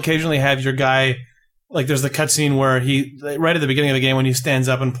arguably. will still occasionally have your guy. Like, there's the cutscene where he, right at the beginning of the game, when he stands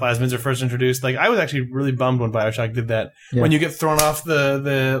up and plasmids are first introduced. Like, I was actually really bummed when BioShock did that. Yeah. When you get thrown off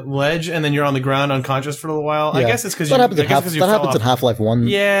the ledge and then you're on the ground unconscious for a little while. Yeah. I guess it's because that happens in Half-Life 1.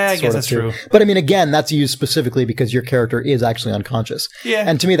 Yeah, I guess that's true. But I mean, again, that's used specifically because your character is actually unconscious. Yeah.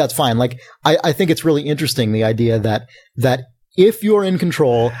 And to me, that's fine. Like, I think it's really interesting, the idea that if you're in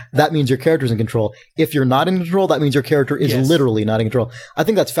control, that means your character's in control. If you're not in control, that means your character is literally not in control. I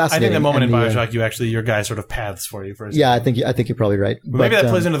think that's fascinating. I think the moment in BioShock, your guy sort of paths for you. I think you're probably right. Maybe that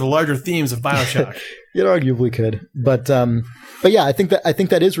plays into the larger themes of BioShock. It arguably could, but yeah, I think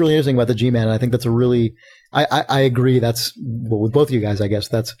that is really interesting about the G-Man, and I think that's a really, I agree. That's with both of you guys. I guess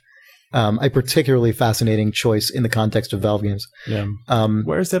that's a particularly fascinating choice in the context of Valve games. Yeah.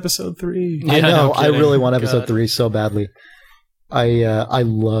 Where's episode 3? I know. No, I really want episode 3 so badly. I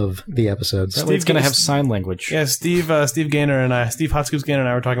love the episodes. Steve's going to have sign language. Yeah, Steve Gaynor and Steve Hotscoops Gaynor and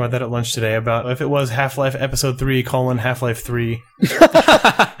I were talking about that at lunch today about if it was Half-Life episode 3 : Half-Life 3.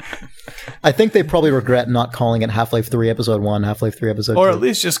 I think they probably regret not calling it Half-Life 3 episode 1, Half-Life 3 episode 2. Or at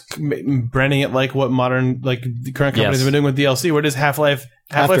least just branding it like what modern, like the current companies have been doing with DLC, where it is Half-Life 2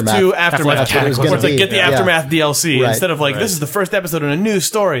 Aftermath. Where it's like, get the Aftermath DLC instead of like, this is the first episode in a new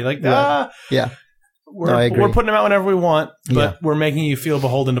story. Like, yeah. We're putting them out whenever we want, but we're making you feel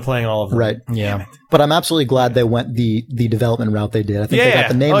beholden to playing all of them. Right. Yeah. But I'm absolutely glad they went the development route they did. I think they got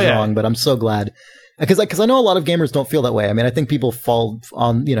the names wrong, but I'm so glad. Because I know a lot of gamers don't feel that way. I mean, I think people fall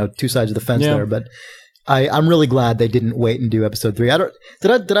on, two sides of the fence there, but I'm really glad they didn't wait and do episode 3.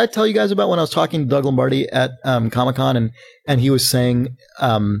 Did I tell you guys about when I was talking to Doug Lombardi at Comic-Con and he was saying,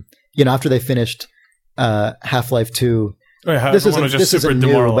 after they finished Half-Life 2, this isn't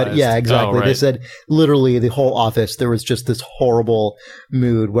new, but yeah, exactly. They said literally the whole office, there was just this horrible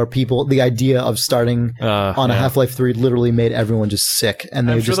mood where the idea of starting on a Half-Life 3 literally made everyone just sick. And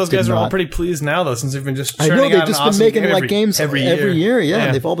I'm sure those guys are all pretty pleased now, though, since they've been just churning I know, they've just been making like games every year. Yeah,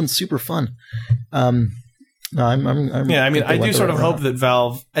 and they've all been super fun. I do sort of hope that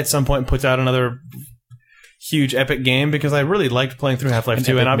Valve at some point puts out another huge epic game, because I really liked playing through Half-Life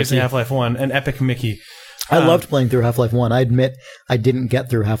 2 and obviously Half-Life 1 and Epic Mickey. I loved playing through Half-Life 1. I admit I didn't get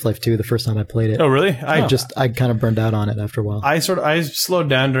through Half-Life 2 the first time I played it. Oh, really? I kind of burned out on it after a while. I slowed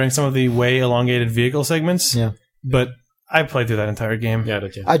down during some of the way elongated vehicle segments. Yeah. But I played through that entire game. Yeah, I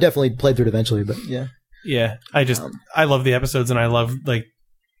did too. I definitely played through it eventually, but yeah. Yeah. I love the episodes, and I love like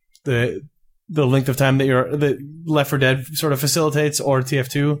the length of time that Left 4 Dead sort of facilitates, or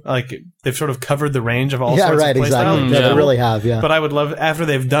TF2, like they've sort of covered the range of all sorts of play styles. Yeah, they really have, yeah. But I would love, after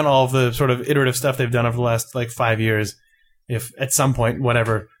they've done all of the sort of iterative stuff they've done over the last like 5 years, if at some point,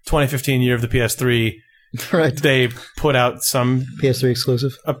 2015 year of the PS3, right, they put out some PS3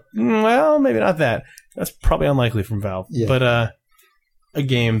 exclusive. Well, maybe not that. That's probably unlikely from Valve. Yeah. But a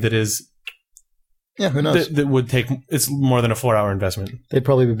game that is Yeah, who knows? that would take it's more than a 4-hour investment. They'd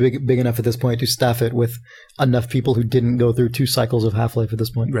probably be big enough at this point to staff it with enough people who didn't go through 2 cycles of Half-Life at this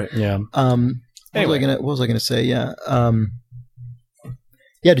point. Right. Yeah. What was I gonna say? Yeah.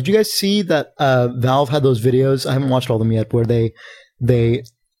 Yeah, did you guys see that Valve had those videos? I haven't watched all of them yet, where they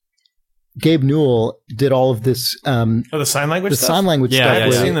Gabe Newell did all of this The sign language stuff? sign language Yeah, stuff. I haven't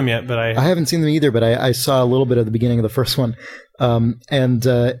where- seen them yet, but I haven't seen them either, but I saw a little bit of the beginning of the first one,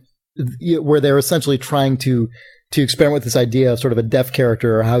 where they're essentially trying to experiment with this idea of sort of a deaf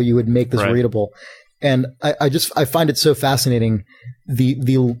character or how you would make this Right. readable. And I find it so fascinating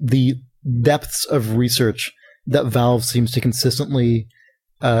the depths of research that Valve seems to consistently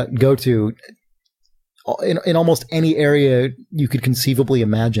go to in almost any area you could conceivably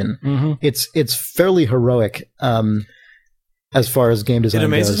imagine. Mm-hmm. It's fairly heroic as far as game design it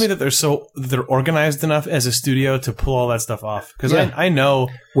amazes goes. me that they're organized enough as a studio to pull all that stuff off. Because Yeah. I know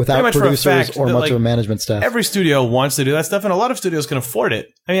Without pretty much for a producers fact or that, much like, of a management staff. every studio wants to do that stuff, and a lot of studios can afford it.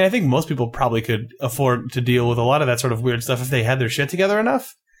 I mean, I think most people probably could afford to deal with a lot of that sort of weird stuff if they had their shit together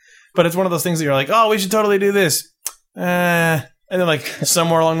enough. But it's one of those things that you're like, oh, we should totally do this. And then, like,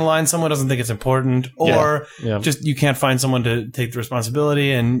 somewhere along the line, someone doesn't think it's important, or Yeah. just you can't find someone to take the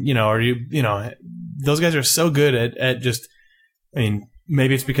responsibility, and those guys are so good at just. I mean,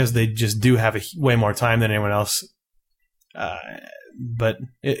 maybe it's because they just do have way more time than anyone else. But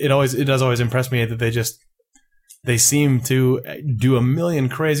it does always impress me that they seem to do a million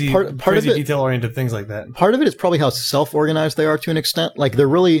crazy Part of crazy it- detail-oriented things like that. Part of it is probably how self-organized they are to an extent. Like, they're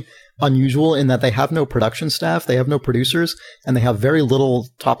really unusual in that they have no production staff, they have no producers, and they have very little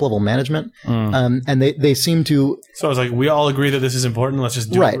top-level management. And they seem to So I was like, we all agree that this is important. Let's just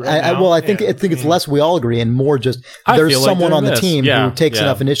do right. it right now. I think it's less we all agree and more just I there's feel like someone doing on the this. team Yeah, who takes yeah.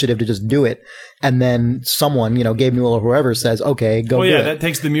 enough initiative to just do it, and then someone, Gabe Newell or whoever says, "Okay, go Well, do yeah, it." that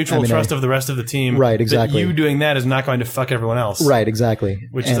takes the mutual trust of the rest of the team. Right, that exactly. you doing that is not going to fuck everyone else. Right, exactly.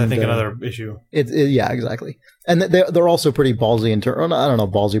 Which is, I And, think, another issue. Yeah, exactly. And they're also pretty ballsy in terms. I don't know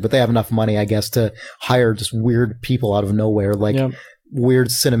ballsy, but they have enough money, I guess, to hire just weird people out of nowhere, like Yeah. weird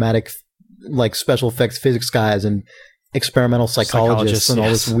cinematic, like special effects physics guys and experimental psychologists and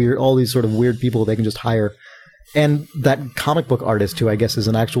Psychologists, all these sort of weird people they can just hire. And that comic book artist who I guess is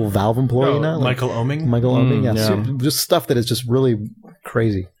an actual Valve employee now, like Michael Oeming. Michael Oeming, yeah. yeah. So just stuff that is just really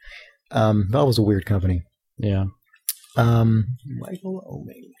crazy. Valve was a weird company. Yeah. Michael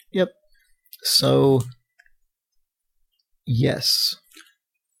Oeming. Yep. So, yes.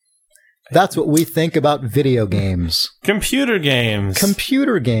 That's what we think about video games. Computer games.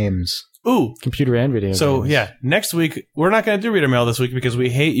 Computer games. Ooh. Computer and video So, games. yeah, next week, we're not going to do reader mail this week because we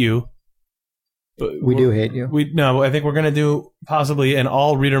hate you. But We do hate you. No, I think we're going to do possibly an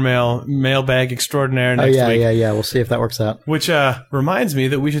all reader mail mailbag extraordinaire next week. Yeah. We'll see if that works out. Which reminds me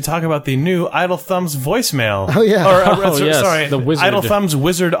that we should talk about the new Idle Thumbs voicemail. Oh, yeah. Yes, sorry, the Wizard. Idle Thumbs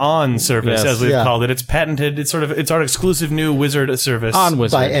Wizard On service, Yes. as we've Yeah. called it. It's patented. It's our exclusive new Wizard service On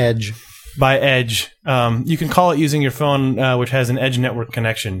Wizard. By Edge. by Edge. You can call it using your phone, which has an Edge network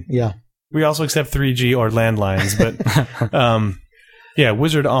connection. Yeah. We also accept 3G or landlines, but yeah,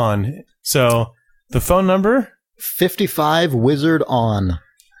 Wizard On. So the phone number. 55 Wizard On.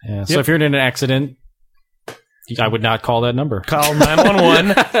 Yeah. So Yep. if you're in an accident, I would not call that number. Call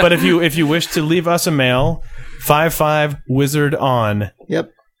 911. But if you wish to leave us a mail, 55 Wizard On.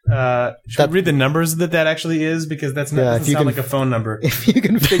 Yep. Should we read the numbers that actually is? Because that's not, Yeah, doesn't if you sound can- like a phone number. If you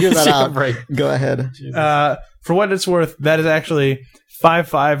can figure that Yeah, out, right. go ahead. For what it's worth, that is actually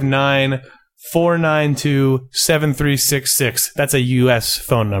 559-492-7366. That's a U.S.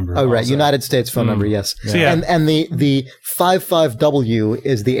 phone number. Oh, right. also. United States phone number, yes. So, yeah. And the 55W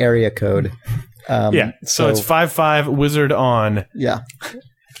is the area code. Yeah. So it's 55 Wizard On. Yeah.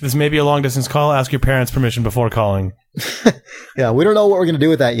 This may be a long distance call. Ask your parents' permission before calling. Yeah, we don't know what we're going to do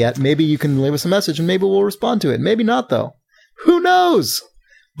with that yet. Maybe you can leave us a message and maybe we'll respond to it. Maybe not, though. Who knows?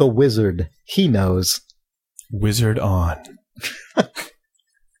 The wizard. He knows. Wizard On.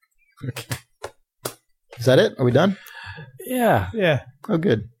 Is that it? Are we done? Yeah. Yeah. Oh,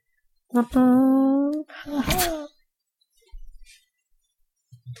 good.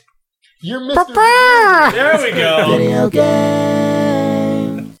 You're Mr. There we go. Video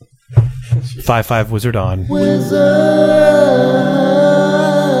game 55 Wizard On.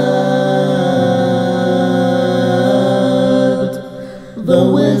 Wizard.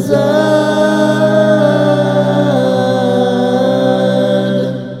 The Wizard.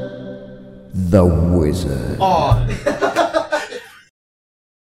 The Wizard.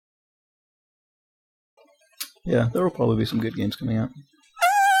 Yeah, there will probably be some good games coming out.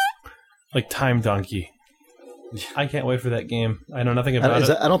 like Time Donkey. I can't wait for that game. I know nothing about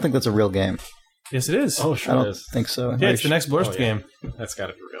it. I don't think that's a real game. Yes, it is. Oh, I sure don't is. think so. Yeah, it's the next Blurst Oh, yeah. game. That's got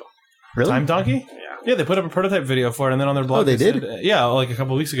to be real. Really? Time Donkey? Yeah, they put up a prototype video for it, and then on their blog, Oh, they did? said, yeah, like a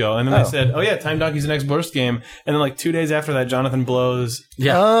couple weeks ago, and then they said, "Oh yeah, Time Donkey's the next Blurst game," and then like 2 days after that, Jonathan Blow's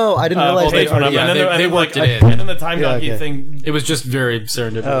Yeah. Oh, I didn't realize page they went up, already. and then they and then, worked like, it in. and then the Time Yeah, Donkey okay. thing. It was just very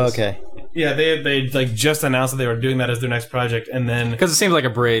serendipitous. Oh, okay. Yeah, they like just announced that they were doing that as their next project, and then Because it seems like a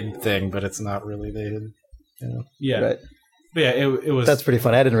Braid thing, but it's not really. They did. yeah, Right. but yeah, it was. That's pretty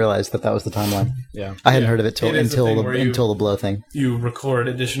funny. I didn't realize that was the timeline. Yeah. I hadn't heard of it It is the until thing the where you- until the blow thing. you record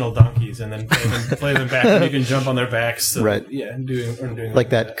additional donkeys and then play them back, and you can jump on their backs. So, Right. Yeah, and doing Like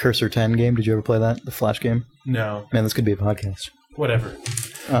that Cursor 10 game. Did you ever play that? The Flash game? No, Man, this could be a podcast. whatever.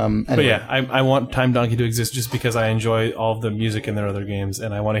 Anyway. But yeah, I want Time Donkey to exist just because I enjoy all of the music in their other games,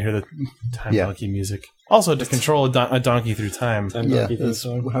 and I want to hear the Time Yeah. Donkey music. Also, to control a donkey through time. Yeah.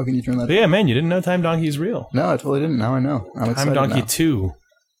 How can you turn that? But yeah, man, you didn't know Time Donkey is real. No, I totally didn't. Now I know. I'm Time excited Donkey now. 2.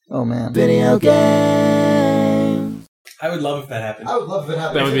 Oh man. Video game. I would love if that happened. I would love if it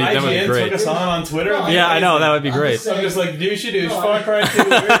happened. That would be great. Took us on Twitter. Yeah, I know. That would be great. I'm just like, douchey douche, Far Cry 2, we're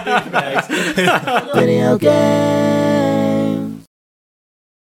douchebags. Video game.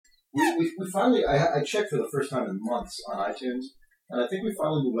 We finally, I checked for the first time in months on iTunes, and I think we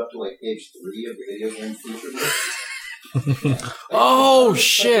finally moved up to like page 3 of the video game feature list. Oh, To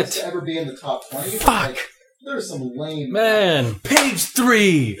shit. ever be in the top 20. Fuck. Like, there's some lame. Man. Page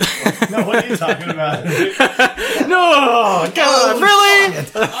 3! No, what are you talking about? No! God, really?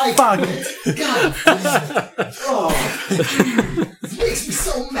 I fuck it. God damn it. Oh, it makes me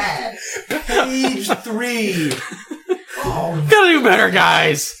so mad. Page 3! Oh, Gotta do better,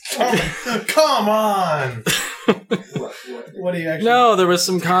 guys. Come on! what? What do you actually... No, there was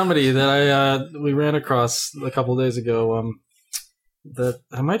some comedy that we ran across a couple days ago. That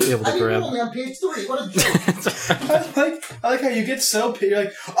I might be able I to mean, we're grab. only on page 3. What a joke. I like how you get so pissed. You're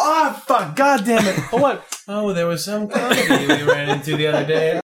like, oh, fuck, god damn it. Oh, what? Oh, there was some comedy we ran into the other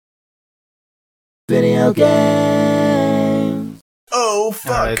day. Video game. Oh,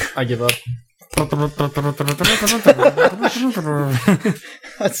 fuck. Alright, I give up.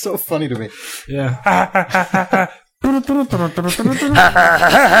 That's so funny to me. Yeah.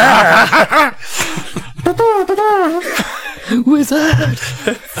 Wizard.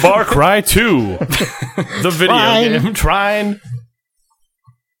 Far Cry 2. The video game. Trine.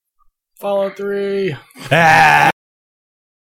 Fallout 3. Ah.